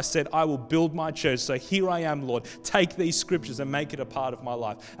Jesus Christ said, I will build my church. So here I am, Lord. Take these scriptures and make it a part of my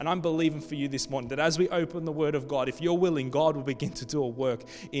life. And I'm believing for you this morning that as we open the word of God, if you're willing, God will begin to do a work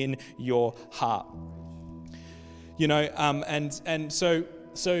in your heart. You know, and so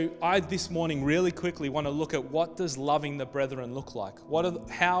I this morning really quickly want to look at what does loving the brethren look like?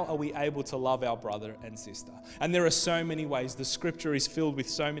 How are we able to love our brother and sister? And there are so many ways. The scripture is filled with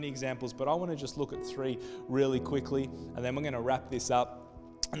so many examples, but I want to just look at 3 really quickly, and then we're going to wrap this up.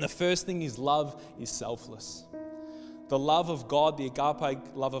 And the first thing is love is selfless. The love of God, the agape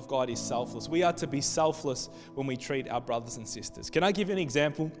love of God is selfless. We are to be selfless when we treat our brothers and sisters. Can I give you an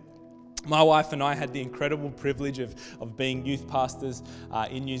example? My wife and I had the incredible privilege of being youth pastors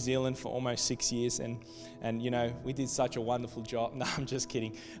in New Zealand for almost 6 years, and you know, we did such a wonderful job. No, I'm just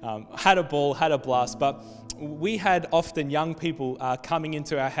kidding. Had a ball, had a blast, but we had often young people coming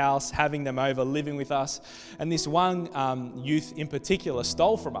into our house, having them over, living with us, and this one youth in particular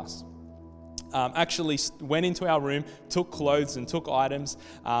stole from us. Actually went into our room, took clothes and took items,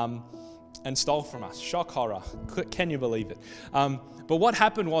 and stole from us. Shock horror. Can you believe it? But what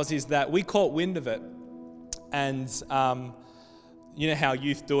happened is that we caught wind of it, and you know how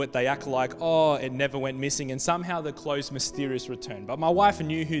youth do it, they act like, oh, it never went missing, and somehow the clothes mysterious returned. But my wife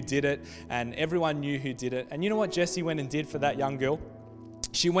knew who did it, and everyone knew who did it. And you know what Jessie went and did for that young girl?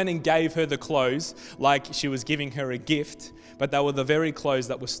 She went and gave her the clothes like she was giving her a gift, but they were the very clothes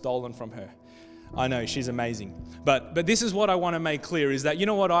that were stolen from her. I know, she's amazing. But this is what I want to make clear is that, you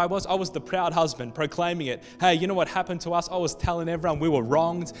know what I was? I was the proud husband proclaiming it. Hey, you know what happened to us? I was telling everyone we were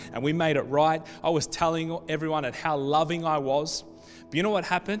wronged and we made it right. I was telling everyone at how loving I was. But you know what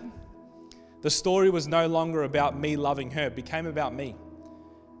happened? The story was no longer about me loving her. It became about me.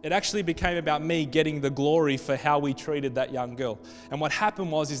 It actually became about me getting the glory for how we treated that young girl. And what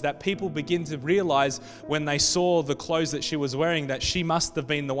happened is that people begin to realize when they saw the clothes that she was wearing that she must have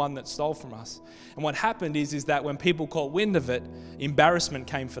been the one that stole from us. And what happened is that when people caught wind of it, embarrassment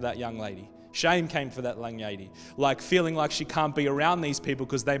came for that young lady. Shame came for that young lady. Like feeling like she can't be around these people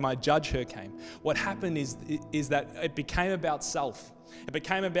because they might judge her came. What happened is that it became about self. It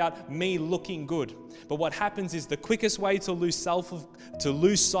became about me looking good. But what happens is the quickest way to lose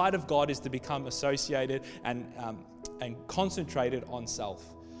sight of God is to become associated and concentrated on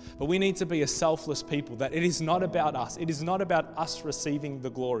self. But we need to be a selfless people, that it is not about us. It is not about us receiving the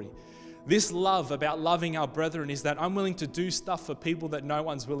glory. This love about loving our brethren is that I'm willing to do stuff for people that no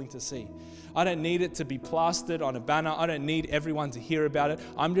one's willing to see. I don't need it to be plastered on a banner. I don't need everyone to hear about it.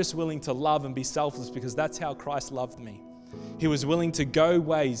 I'm just willing to love and be selfless because that's how Christ loved me. He was willing to go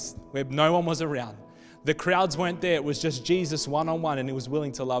ways where no one was around. The crowds weren't there. It was just Jesus one-on-one, and he was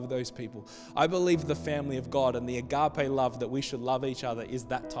willing to love those people. I believe the family of God and the agape love that we should love each other is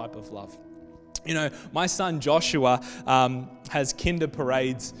that type of love. You know, my son Joshua has kinder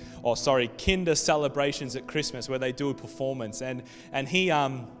celebrations at Christmas where they do a performance, and he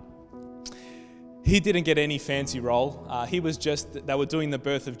didn't get any fancy role. They were doing the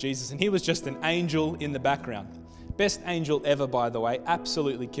birth of Jesus, and he was just an angel in the background. Best angel ever, by the way.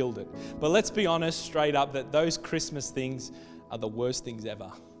 Absolutely killed it. But let's be honest, straight up, that those Christmas things are the worst things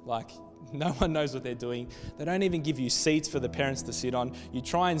ever. Like, no one knows what they're doing. They don't even give you seats for the parents to sit on. You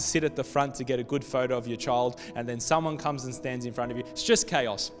try and sit at the front to get a good photo of your child, and then someone comes and stands in front of you. It's just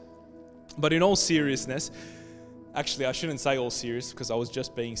chaos. But in all seriousness, actually, I shouldn't say all serious because I was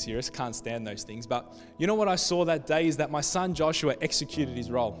just being serious. Can't stand those things. But you know what I saw that day is that my son Joshua executed his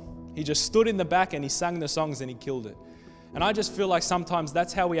role. He just stood in the back and he sang the songs and he killed it. And I just feel like sometimes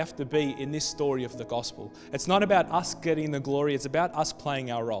that's how we have to be in this story of the gospel. It's not about us getting the glory, it's about us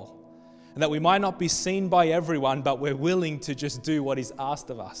playing our role. And that we might not be seen by everyone, but we're willing to just do what is asked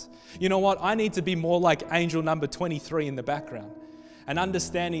of us. You know what? I need to be more like angel number 23 in the background. And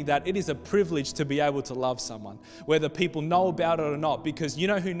understanding that it is a privilege to be able to love someone, whether people know about it or not, because you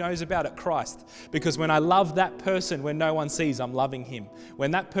know who knows about it? Christ. Because when I love that person, when no one sees, I'm loving him.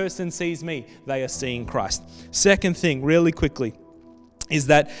 When that person sees me, they are seeing Christ. Second thing, really quickly, is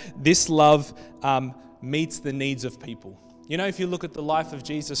that this love meets the needs of people. You know, if you look at the life of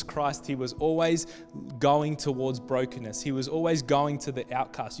Jesus Christ, he was always going towards brokenness. He was always going to the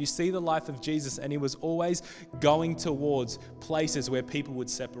outcast. You see the life of Jesus, and he was always going towards places where people would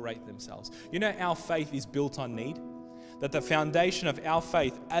separate themselves. You know, our faith is built on need. That the foundation of our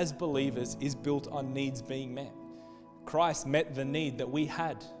faith as believers is built on needs being met. Christ met the need that we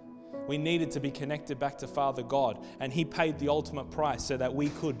had. We needed to be connected back to Father God, and he paid the ultimate price so that we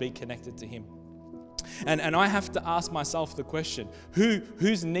could be connected to him. And I have to ask myself the question,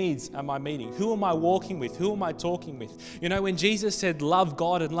 whose needs am I meeting? Who am I walking with? Who am I talking with? You know, when Jesus said, love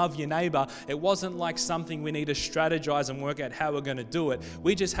God and love your neighbor, it wasn't like something we need to strategize and work out how we're going to do it.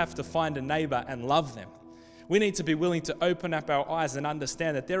 We just have to find a neighbor and love them. We need to be willing to open up our eyes and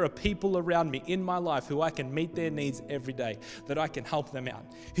understand that there are people around me in my life who I can meet their needs every day, that I can help them out.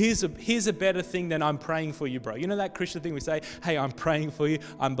 Here's a better thing than I'm praying for you, bro. You know that Christian thing we say, hey, I'm praying for you,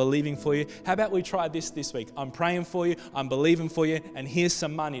 I'm believing for you. How about we try this week? I'm praying for you, I'm believing for you, and here's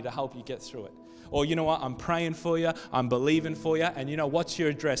some money to help you get through it. Or you know what, I'm praying for you, I'm believing for you, and you know, what's your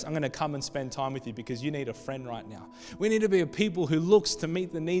address? I'm going to come and spend time with you because you need a friend right now. We need to be a people who looks to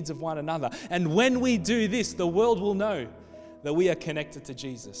meet the needs of one another. And when we do this, the world will know that we are connected to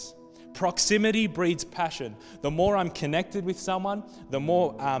Jesus. Proximity breeds passion. The more I'm connected with someone, the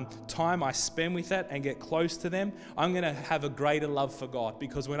more time I spend with that and get close to them, I'm going to have a greater love for God,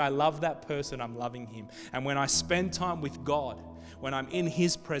 because when I love that person, I'm loving him. And when I spend time with God, when I'm in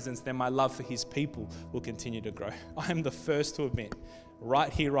his presence, then my love for his people will continue to grow. I am the first to admit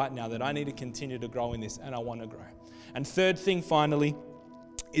right here, right now, that I need to continue to grow in this, and I want to grow. And third thing, finally,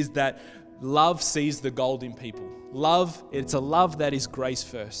 is that love sees the gold in people. Love, it's a love that is grace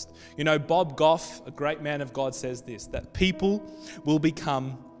first. You know, Bob Goff, a great man of God, says this, that people will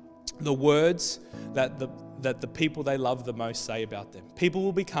become the words that the people they love the most say about them. People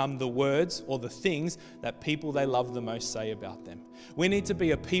will become the words or the things that people they love the most say about them. We need to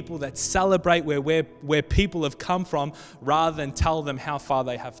be a people that celebrate where people have come from rather than tell them how far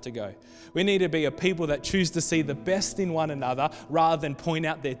they have to go. We need to be a people that choose to see the best in one another rather than point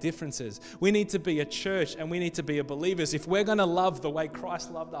out their differences. We need to be a church, and we need to be a believers. If we're going to love the way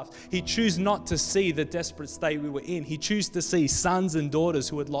Christ loved us, he chose not to see the desperate state we were in. He chose to see sons and daughters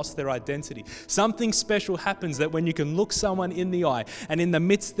who had lost their identity. Something special happens that when you can look someone in the eye and in the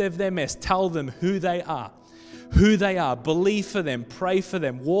midst of their mess, tell them who they are, who they are, believe for them, pray for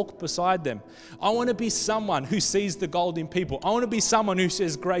them, walk beside them. I want to be someone who sees the gold in people. I want to be someone who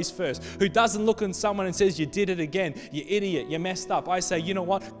says grace first, who doesn't look at someone and says, you did it again, you idiot, you messed up. I say, you know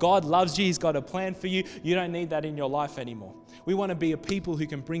what? God loves you. He's got a plan for you. You don't need that in your life anymore. We want to be a people who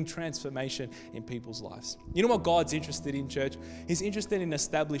can bring transformation in people's lives. You know what God's interested in, church? He's interested in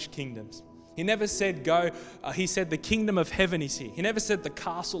established kingdoms. He never said go, he said the kingdom of heaven is here. He never said the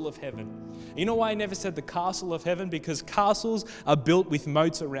castle of heaven. You know why he never said the castle of heaven? Because castles are built with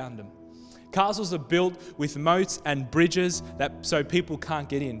moats around them. Castles are built with moats and bridges so people can't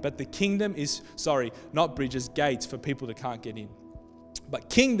get in. But the kingdom is, not bridges, gates for people that can't get in. But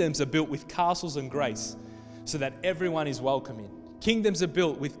kingdoms are built with castles and grace so that everyone is welcome in. Kingdoms are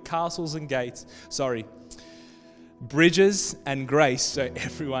built with castles and gates, bridges and grace so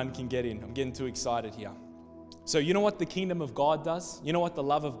everyone can get in. I'm getting too excited here. So you know what the kingdom of God does? You know what the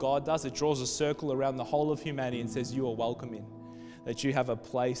love of God does? It draws a circle around the whole of humanity and says you are welcome in, that you have a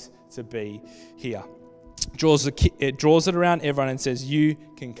place to be here. It draws it around everyone and says you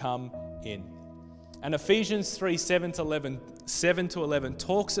can come in. And Ephesians 3, 7 to 11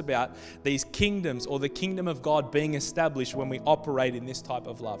 talks about these kingdoms, or the kingdom of God being established when we operate in this type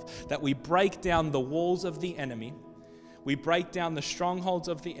of love. That we break down the walls of the enemy. We break down the strongholds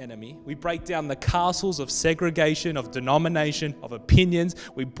of the enemy. We break down the castles of segregation, of denomination, of opinions.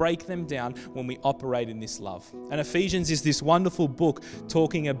 We break them down when we operate in this love. And Ephesians is this wonderful book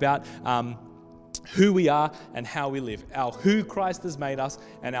talking about who we are and how we live. Our who Christ has made us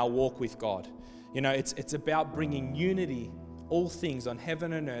and our walk with God. You know, it's about bringing unity, all things on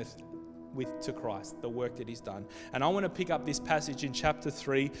heaven and earth, to Christ, the work that he's done. And I want to pick up this passage in chapter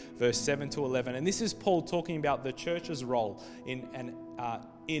 3, verse 7 to 11. And this is Paul talking about the church's role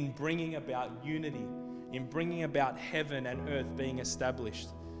in bringing about unity, in bringing about heaven and earth being established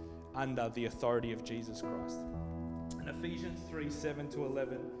under the authority of Jesus Christ. And Ephesians 3, 7 to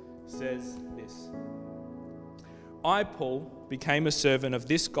 11 says this: I, Paul, became a servant of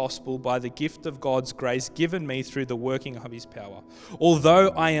this gospel by the gift of God's grace given me through the working of his power. Although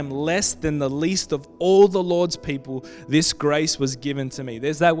I am less than the least of all the Lord's people, this grace was given to me.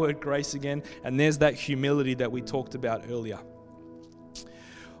 There's that word grace again, and there's that humility that we talked about earlier.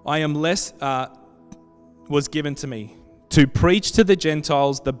 Was given to me, to preach to the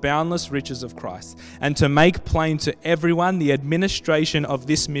Gentiles the boundless riches of Christ, and to make plain to everyone the administration of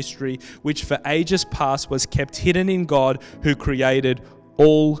this mystery, which for ages past was kept hidden in God who created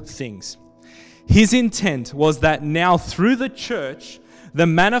all things. His intent was that now through the church, the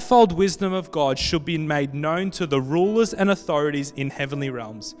manifold wisdom of God should be made known to the rulers and authorities in heavenly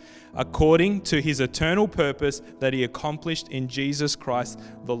realms, according to his eternal purpose that he accomplished in Jesus Christ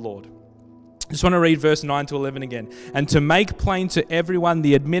the Lord. I just want to read verse 9 to 11 again. And to make plain to everyone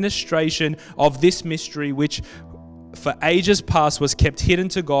the administration of this mystery, which for ages past was kept hidden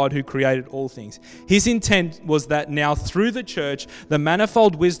to God who created all things. His intent was that now through the church, the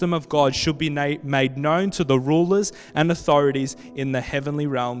manifold wisdom of God should be made known to the rulers and authorities in the heavenly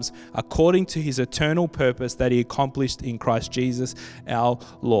realms, according to his eternal purpose that he accomplished in Christ Jesus our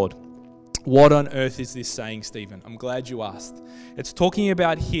Lord. What on earth is this saying, Stephen? I'm glad you asked. It's talking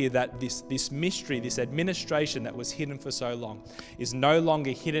about here that this mystery, this administration that was hidden for so long is no longer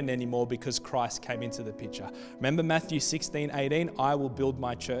hidden anymore because Christ came into the picture. Remember Matthew 16:18, I will build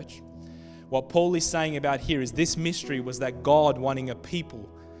my church. What Paul is saying about here is this mystery was that God wanting a people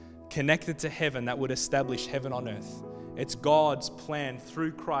connected to heaven that would establish heaven on earth. It's God's plan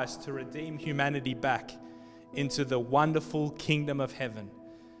through Christ to redeem humanity back into the wonderful kingdom of heaven.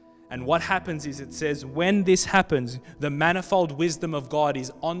 And what happens is it says when this happens, the manifold wisdom of God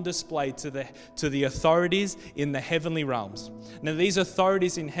is on display to the authorities in the heavenly realms. Now these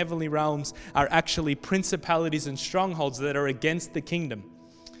authorities in heavenly realms are actually principalities and strongholds that are against the kingdom.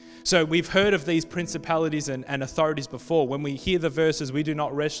 So we've heard of these principalities and authorities before. When we hear the verses, we do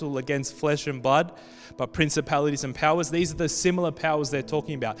not wrestle against flesh and blood, but principalities and powers. These are the similar powers they're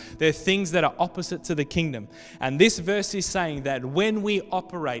talking about. They're things that are opposite to the kingdom. And this verse is saying that when we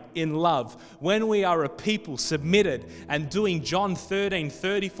operate in love, when we are a people submitted and doing John 13,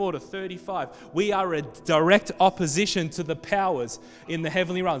 34 to 35, we are a direct opposition to the powers in the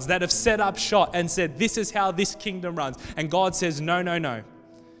heavenly realms that have set up shop and said, this is how this kingdom runs. And God says, no, no, no.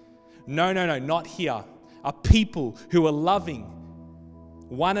 No, not here. A people who are loving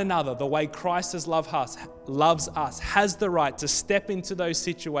one another the way Christ has loves us, has the right to step into those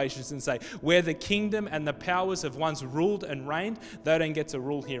situations and say, where the kingdom and the powers have once ruled and reigned, they don't get to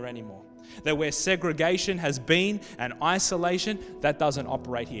rule here anymore. That where segregation has been and isolation, that doesn't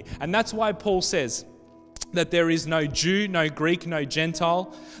operate here. And that's why Paul says, that there is no Jew, no Greek, no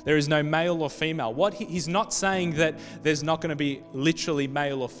Gentile, there is no male or female. He's not saying that there's not going to be literally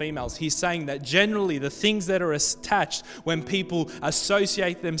male or females. He's saying that generally the things that are attached when people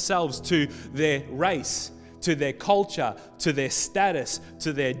associate themselves to their race, to their culture, to their status,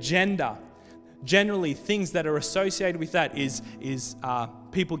 to their gender, generally things that are associated with that is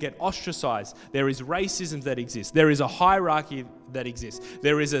people get ostracized. There is racism that exists. There is a hierarchy that exists.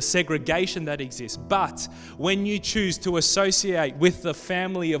 There is a segregation that exists. But when you choose to associate with the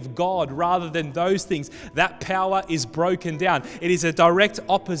family of God rather than those things, that power is broken down. It is a direct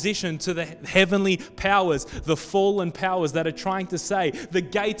opposition to the heavenly powers, the fallen powers that are trying to say, the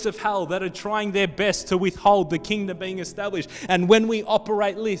gates of hell that are trying their best to withhold the kingdom being established. And when we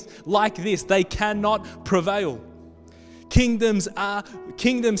operate like this, they cannot prevail. Kingdoms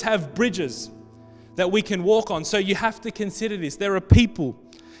have bridges that we can walk on. So you have to consider this. There are people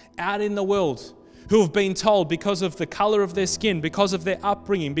out in the world who have been told because of the color of their skin, because of their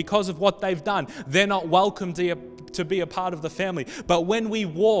upbringing, because of what they've done, they're not welcome to be a part of the family. But when we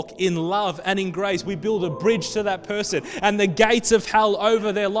walk in love and in grace, we build a bridge to that person, and the gates of hell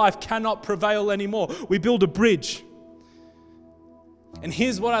over their life cannot prevail anymore. We build a bridge. And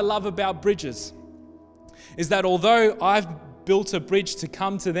here's what I love about bridges, is that although I've built a bridge to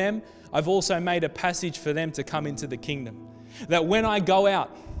come to them, I've also made a passage for them to come into the kingdom. That when I go out,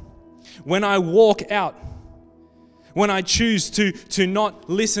 when I walk out, when I choose to not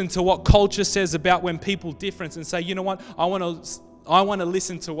listen to what culture says about when people difference and say, you know what, I want to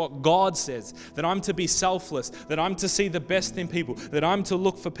listen to what God says, that I'm to be selfless, that I'm to see the best in people, that I'm to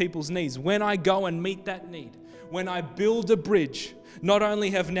look for people's needs. When I go and meet that need, when I build a bridge, not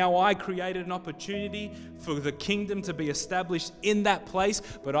only have now I created an opportunity for the kingdom to be established in that place,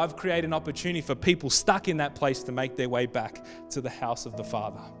 but I've created an opportunity for people stuck in that place to make their way back to the house of the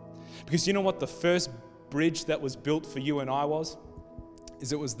Father. Because you know what the first bridge that was built for you and I was?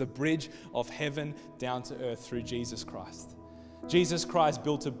 It was the bridge of heaven down to earth through Jesus Christ. Jesus Christ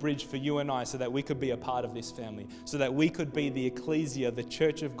built a bridge for you and I so that we could be a part of this family, so that we could be the Ekklesia, the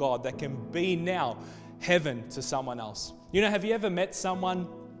church of God, that can be now heaven to someone else. You know, have you ever met someone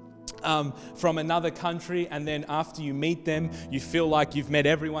from another country, and then after you meet them, you feel like you've met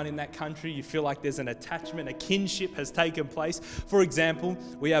everyone in that country? You feel like there's an attachment, a kinship has taken place. For example,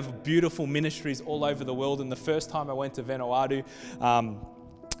 we have beautiful ministries all over the world, and the first time I went to Vanuatu,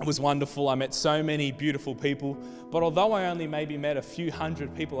 it was wonderful. I met so many beautiful people, but although I only maybe met a few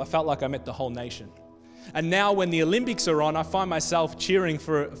hundred people, I felt like I met the whole nation. And now when the Olympics are on, I find myself cheering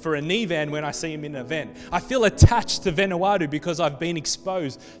for a Nivan when I see him in an event. I feel attached to Vanuatu because I've been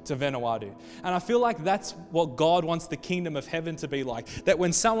exposed to Vanuatu. And I feel like that's what God wants the kingdom of heaven to be like. That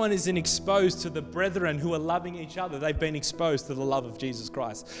when someone is exposed to the brethren who are loving each other, they've been exposed to the love of Jesus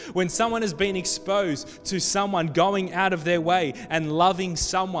Christ. When someone has been exposed to someone going out of their way and loving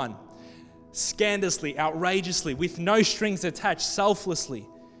someone scandalously, outrageously, with no strings attached, selflessly,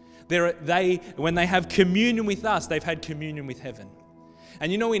 when they have communion with us, they've had communion with heaven.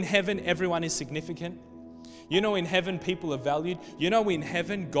 And you know, in heaven, everyone is significant. You know, in heaven, people are valued. You know, in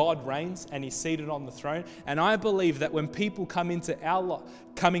heaven, God reigns and He's seated on the throne. And I believe that when people come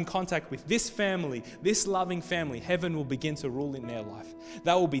in contact with this family, this loving family, heaven will begin to rule in their life.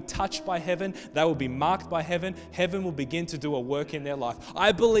 They will be touched by heaven. They will be marked by heaven. Heaven will begin to do a work in their life.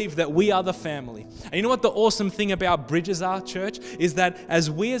 I believe that we are the family. And you know what the awesome thing about bridges are, church? Is that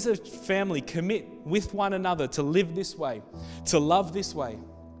as we as a family commit with one another to live this way, to love this way,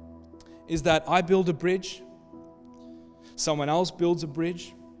 is that I build a bridge, someone else builds a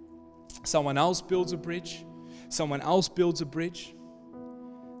bridge, someone else builds a bridge, someone else builds a bridge.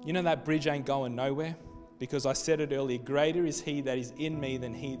 You know that bridge ain't going nowhere, because I said it earlier, greater is He that is in me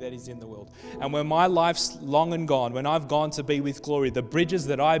than he that is in the world. And when my life's long and gone, when I've gone to be with glory, the bridges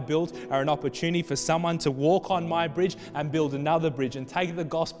that I built are an opportunity for someone to walk on my bridge and build another bridge and take the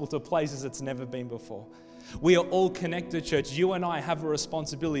gospel to places it's never been before. We are all connected, church. You and I have a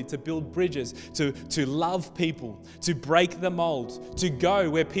responsibility to build bridges, to love people, to break the mold, to go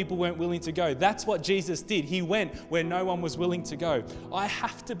where people weren't willing to go. That's what Jesus did. He went where no one was willing to go. I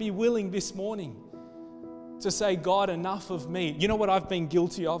have to be willing this morning to say, God, enough of me. You know what I've been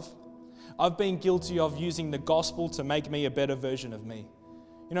guilty of? I've been guilty of using the gospel to make me a better version of me.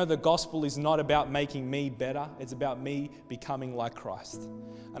 You know, the gospel is not about making me better. It's about me becoming like Christ.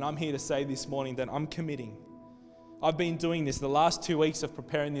 And I'm here to say this morning that I'm committing. I've been doing this the last 2 weeks of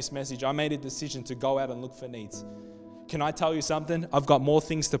preparing this message. I made a decision to go out and look for needs. Can I tell you something? I've got more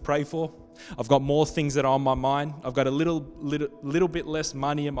things to pray for. I've got more things that are on my mind. I've got a little bit less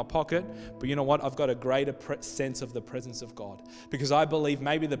money in my pocket. But you know what? I've got a greater sense of the presence of God. Because I believe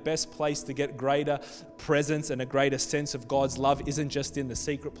maybe the best place to get greater presence and a greater sense of God's love isn't just in the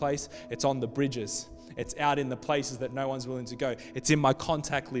secret place. It's on the bridges. It's out in the places that no one's willing to go. It's in my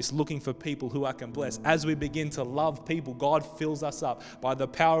contact list looking for people who I can bless. As we begin to love people, God fills us up. By the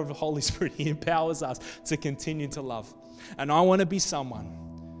power of the Holy Spirit, He empowers us to continue to love. And I want to be someone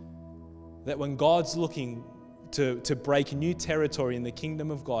that when God's looking to break new territory in the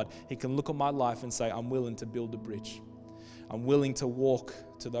kingdom of God, He can look at my life and say, I'm willing to build a bridge. I'm willing to walk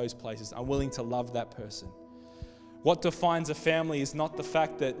to those places. I'm willing to love that person. What defines a family is not the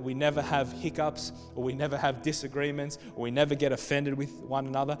fact that we never have hiccups or we never have disagreements or we never get offended with one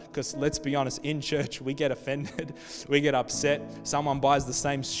another. Because let's be honest, in church, we get offended, we get upset. Someone buys the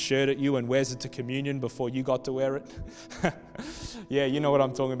same shirt at you and wears it to communion before you got to wear it. Yeah, you know what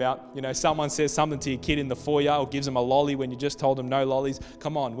I'm talking about. You know, someone says something to your kid in the foyer or gives them a lolly when you just told them no lollies.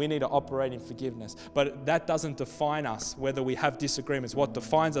 Come on, we need to operate in forgiveness. But that doesn't define us whether we have disagreements. What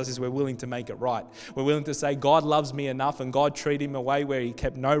defines us is we're willing to make it right. We're willing to say, God loves me enough and God treated him a way where He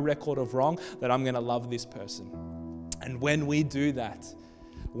kept no record of wrong, that I'm going to love this person. And when we do that,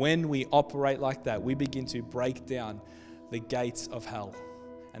 when we operate like that, we begin to break down the gates of hell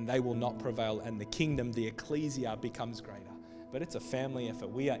and they will not prevail. And the kingdom, the Ekklesia, becomes greater. But it's a family effort.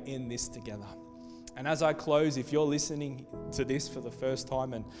 We are in this together. And as I close, if you're listening to this for the first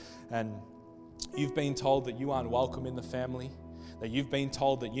time and you've been told that you aren't welcome in the family, that you've been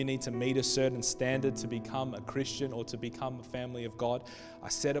told that you need to meet a certain standard to become a Christian or to become a family of God, I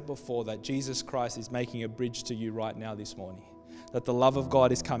said it before that Jesus Christ is making a bridge to you right now this morning. That the love of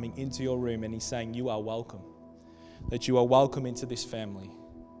God is coming into your room and He's saying you are welcome. That you are welcome into this family.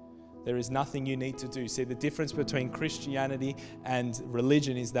 There is nothing you need to do. See, the difference between Christianity and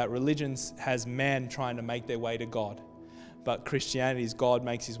religion is that religion has man trying to make their way to God. But Christianity is God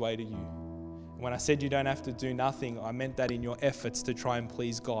makes His way to you. When I said you don't have to do nothing, I meant that in your efforts to try and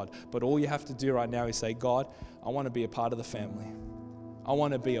please God. But all you have to do right now is say, God, I want to be a part of the family. I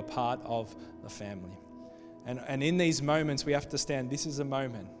want to be a part of the family. And in these moments, we have to stand, this is a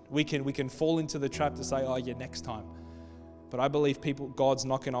moment. We can fall into the trap to say, oh yeah, next time. But I believe God's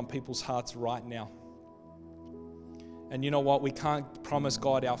knocking on people's hearts right now. And you know what? We can't promise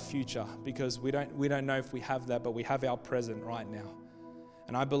God our future because we don't know if we have that, but we have our present right now.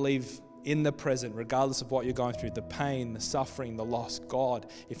 And I believe in the present, regardless of what you're going through, the pain, the suffering, the loss, God,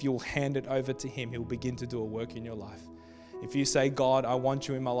 if you'll hand it over to Him, He'll begin to do a work in your life. If you say, God, I want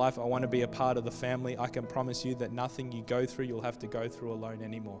you in my life, I want to be a part of the family, I can promise you that nothing you go through, you'll have to go through alone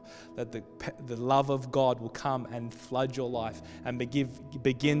anymore. That the love of God will come and flood your life and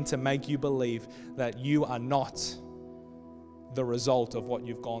begin to make you believe that you are not the result of what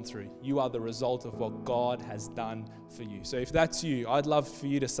you've gone through. You are the result of what God has done for you. So if that's you, I'd love for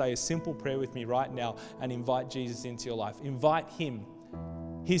you to say a simple prayer with me right now and invite Jesus into your life. Invite Him.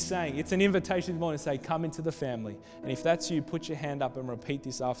 He's saying, it's an invitation this morning to say, come into the family. And if that's you, put your hand up and repeat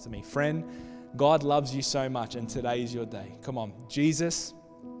this after me. Friend, God loves you so much and today is your day. Come on. Jesus,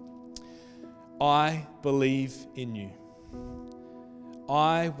 I believe in you.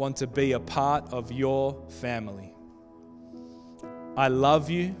 I want to be a part of your family. I love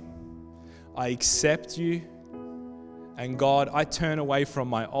you. I accept you. And God, I turn away from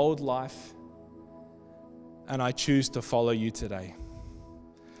my old life and I choose to follow you today.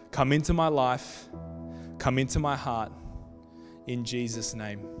 Come into my life, come into my heart, in Jesus'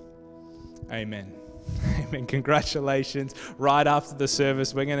 name, amen. Amen. Congratulations. Right after the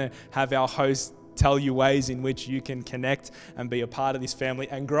service, we're going to have our host tell you ways in which you can connect and be a part of this family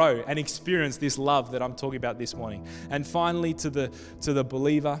and grow and experience this love that I'm talking about this morning. And finally, to the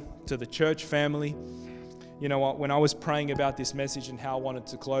believer, to the church family, you know what, when I was praying about this message and how I wanted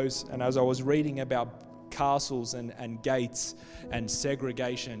to close, and as I was reading about castles and gates and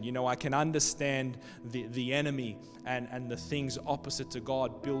segregation, you know, I can understand the enemy and the things opposite to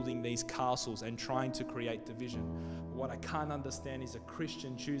God building these castles and trying to create division. What I can't understand is a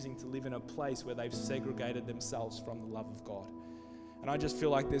Christian choosing to live in a place where they've segregated themselves from the love of God. And I just feel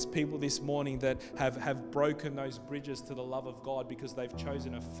like there's people this morning that have broken those bridges to the love of God because they've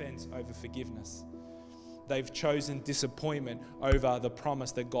chosen offense over forgiveness. They've chosen disappointment over the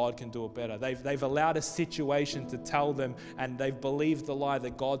promise that God can do it better. They've allowed a situation to tell them, and they've believed the lie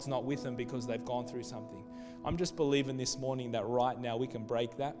that God's not with them because they've gone through something. I'm just believing this morning that right now we can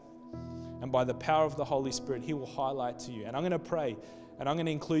break that. And by the power of the Holy Spirit, He will highlight to you. And I'm going to pray, and I'm going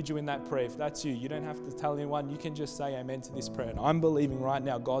to include you in that prayer. If that's you, you don't have to tell anyone. You can just say amen to this prayer. And I'm believing right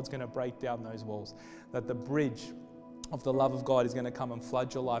now God's going to break down those walls, that the bridge of the love of God is going to come and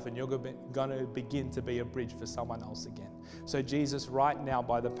flood your life, and you're going to begin to be a bridge for someone else again. So Jesus, right now,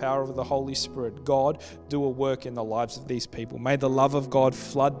 by the power of the Holy Spirit, God, do a work in the lives of these people. May the love of God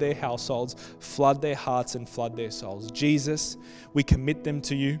flood their households, flood their hearts, and flood their souls. Jesus, we commit them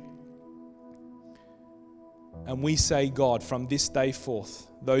to you. And we say, God, from this day forth,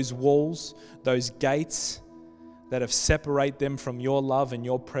 those walls, those gates that have separated them from your love and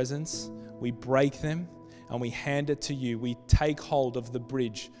your presence, we break them and we hand it to you. We take hold of the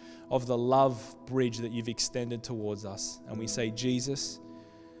bridge, of the love bridge that you've extended towards us. And we say, Jesus,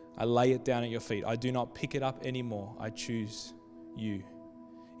 I lay it down at your feet. I do not pick it up anymore. I choose you.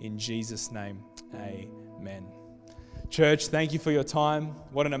 In Jesus' name, amen. Church, thank you for your time.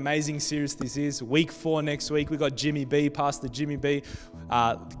 What an amazing series this is. Week 4 next week. We've got Jimmy B, Pastor Jimmy B,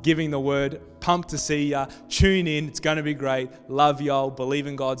 giving the word. Pumped to see ya. Tune in. It's going to be great. Love y'all. Believe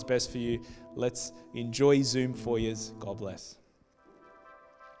in God's best for you. Let's enjoy Zoom 4 years. God bless.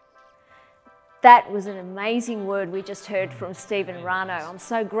 That was an amazing word we just heard from Stephen Ranno. I'm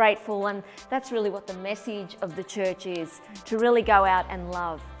so grateful, and that's really what the message of the church is, to really go out and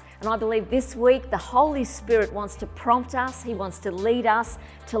love. And I believe this week the Holy Spirit wants to prompt us, He wants to lead us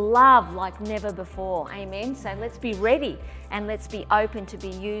to love like never before. Amen. So let's be ready and let's be open to be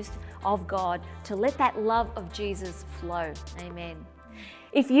used of God to let that love of Jesus flow. Amen.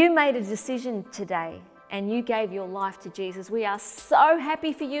 If you made a decision today and you gave your life to Jesus, we are so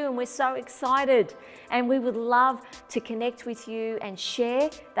happy for you and we're so excited. And we would love to connect with you and share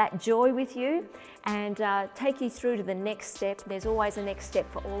that joy with you and take you through to the next step. There's always a next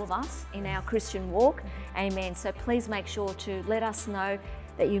step for all of us in our Christian walk. Amen. So please make sure to let us know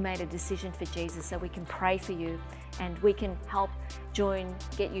that you made a decision for Jesus so we can pray for you and we can help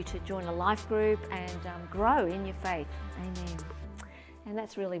get you to join a life group and grow in your faith. Amen. And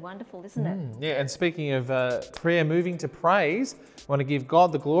that's really wonderful, isn't it? Yeah, and speaking of prayer, moving to praise, I want to give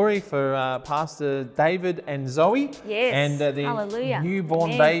God the glory for Pastor David and Zoe. Yes, and the hallelujah.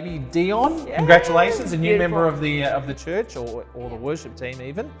 Newborn Amen. baby Dion. Yes. Congratulations, a new Beautiful. member of the church or the worship team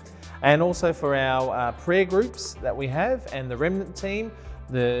even. And also for our prayer groups that we have and the remnant team,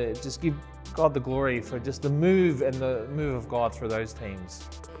 just give God the glory for just the move of God through those teams.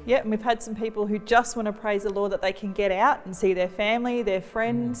 Yeah, and we've had some people who just want to praise the Lord that they can get out and see their family, their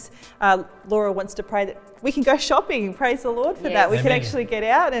friends. Laura wants to pray that we can go shopping. Praise the Lord for that. We can actually get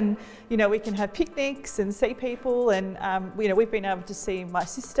out and, we can have picnics and see people. And, we've been able to see my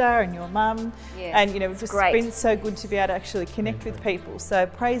sister and your mum. Yes, and, it's just been so good to be able to actually connect with people. So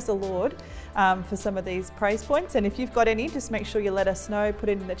praise the Lord for some of these praise points. And if you've got any, just make sure you let us know, put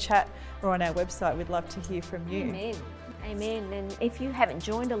it in the chat or on our website. We'd love to hear from you. Amen. Amen. And if you haven't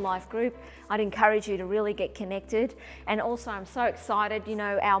joined a life group, I'd encourage you to really get connected. And also, I'm so excited.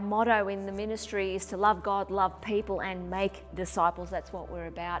 Our motto in the ministry is to love God, love people, and make disciples. That's what we're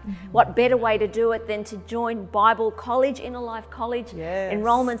about. What better way to do it than to join Bible College, Inner Life College? Yes.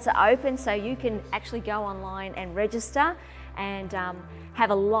 Enrollments are open, so you can actually go online and register and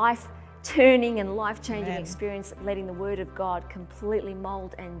have a life-turning and life-changing experience, letting the Word of God completely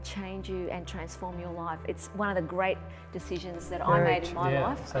mould and change you and transform your life. It's one of the great decisions that I made in my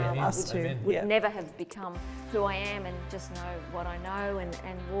life. I would never have become who I am and just know what I know and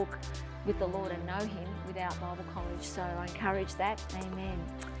walk with the Lord and know Him without Bible College. So I encourage that. Amen.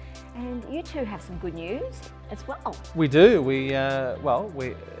 And you two have some good news as well. We do.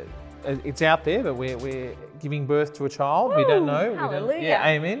 It's out there, but we're giving birth to a child. We don't know. Hallelujah. Yeah,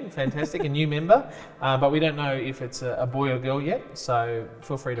 amen. Fantastic. A new member. But we don't know if it's a boy or girl yet. So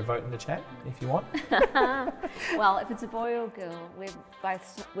feel free to vote in the chat if you want. Well, if it's a boy or girl,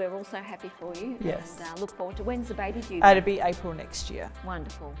 we're also happy for you. Yes. And look forward to when's the baby due? It'll be April next year.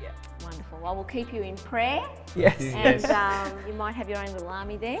 Wonderful. Yeah. Wonderful. Well, we'll keep you in prayer. Yes. And you might have your own little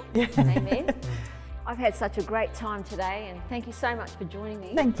army there. Amen. I've had such a great time today, and thank you so much for joining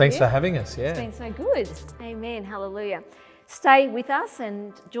me. Thanks for having us. Yeah. It's been so good. Amen. Hallelujah. Stay with us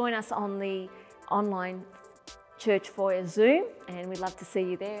and join us on the online church foyer Zoom, and we'd love to see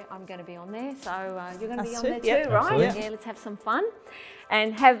you there. I'm going to be on there, so you're going to be on there too, right? Absolutely. Yeah, let's have some fun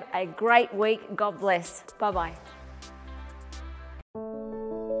and have a great week. God bless. Bye-bye.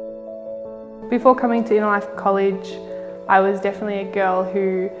 Before coming to Inner Life College, I was definitely a girl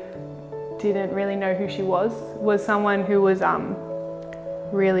who didn't really know who she was someone who was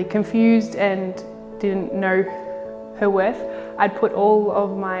really confused and didn't know her worth. I'd put all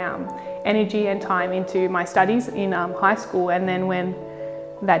of my energy and time into my studies in high school, and then when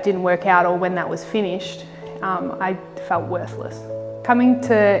that didn't work out or when that was finished, I felt worthless. Coming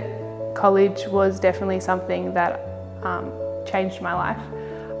to college was definitely something that changed my life.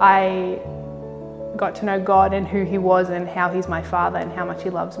 I got to know God and who He was and how He's my Father and how much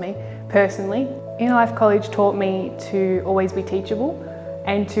He loves me personally. Inner Life College taught me to always be teachable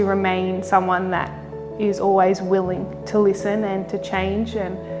and to remain someone that is always willing to listen and to change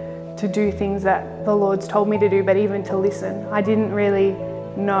and to do things that the Lord's told me to do, but even to listen. I didn't really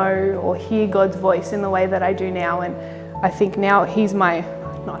know or hear God's voice in the way that I do now, and I think now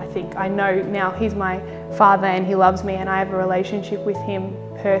I know now He's my Father and He loves me and I have a relationship with Him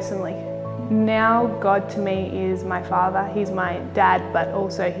personally. Now God to me is my Father, He's my dad, but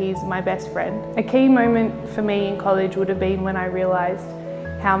also He's my best friend. A key moment for me in college would have been when I realised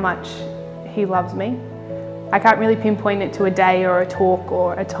how much He loves me. I can't really pinpoint it to a day or a talk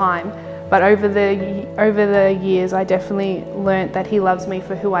or a time, but over the years I definitely learnt that He loves me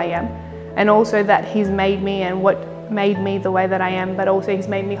for who I am, and also that He's made me and what made me the way that I am, but also He's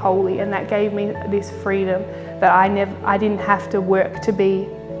made me holy, and that gave me this freedom that I didn't have to work to be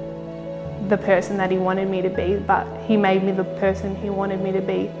the person that He wanted me to be, but He made me the person He wanted me to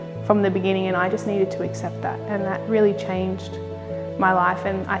be from the beginning, and I just needed to accept that, and that really changed my life,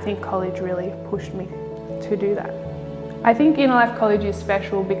 and I think college really pushed me to do that. I think Inner Life College is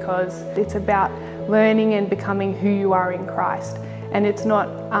special because it's about learning and becoming who you are in Christ, and it's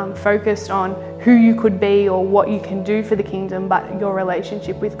not focused on who you could be or what you can do for the kingdom, but your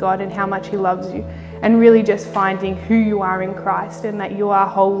relationship with God and how much He loves you, and really just finding who you are in Christ and that you are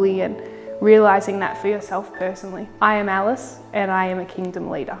holy and realising that for yourself personally. I am Alice and I am a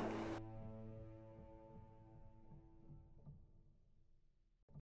kingdom leader.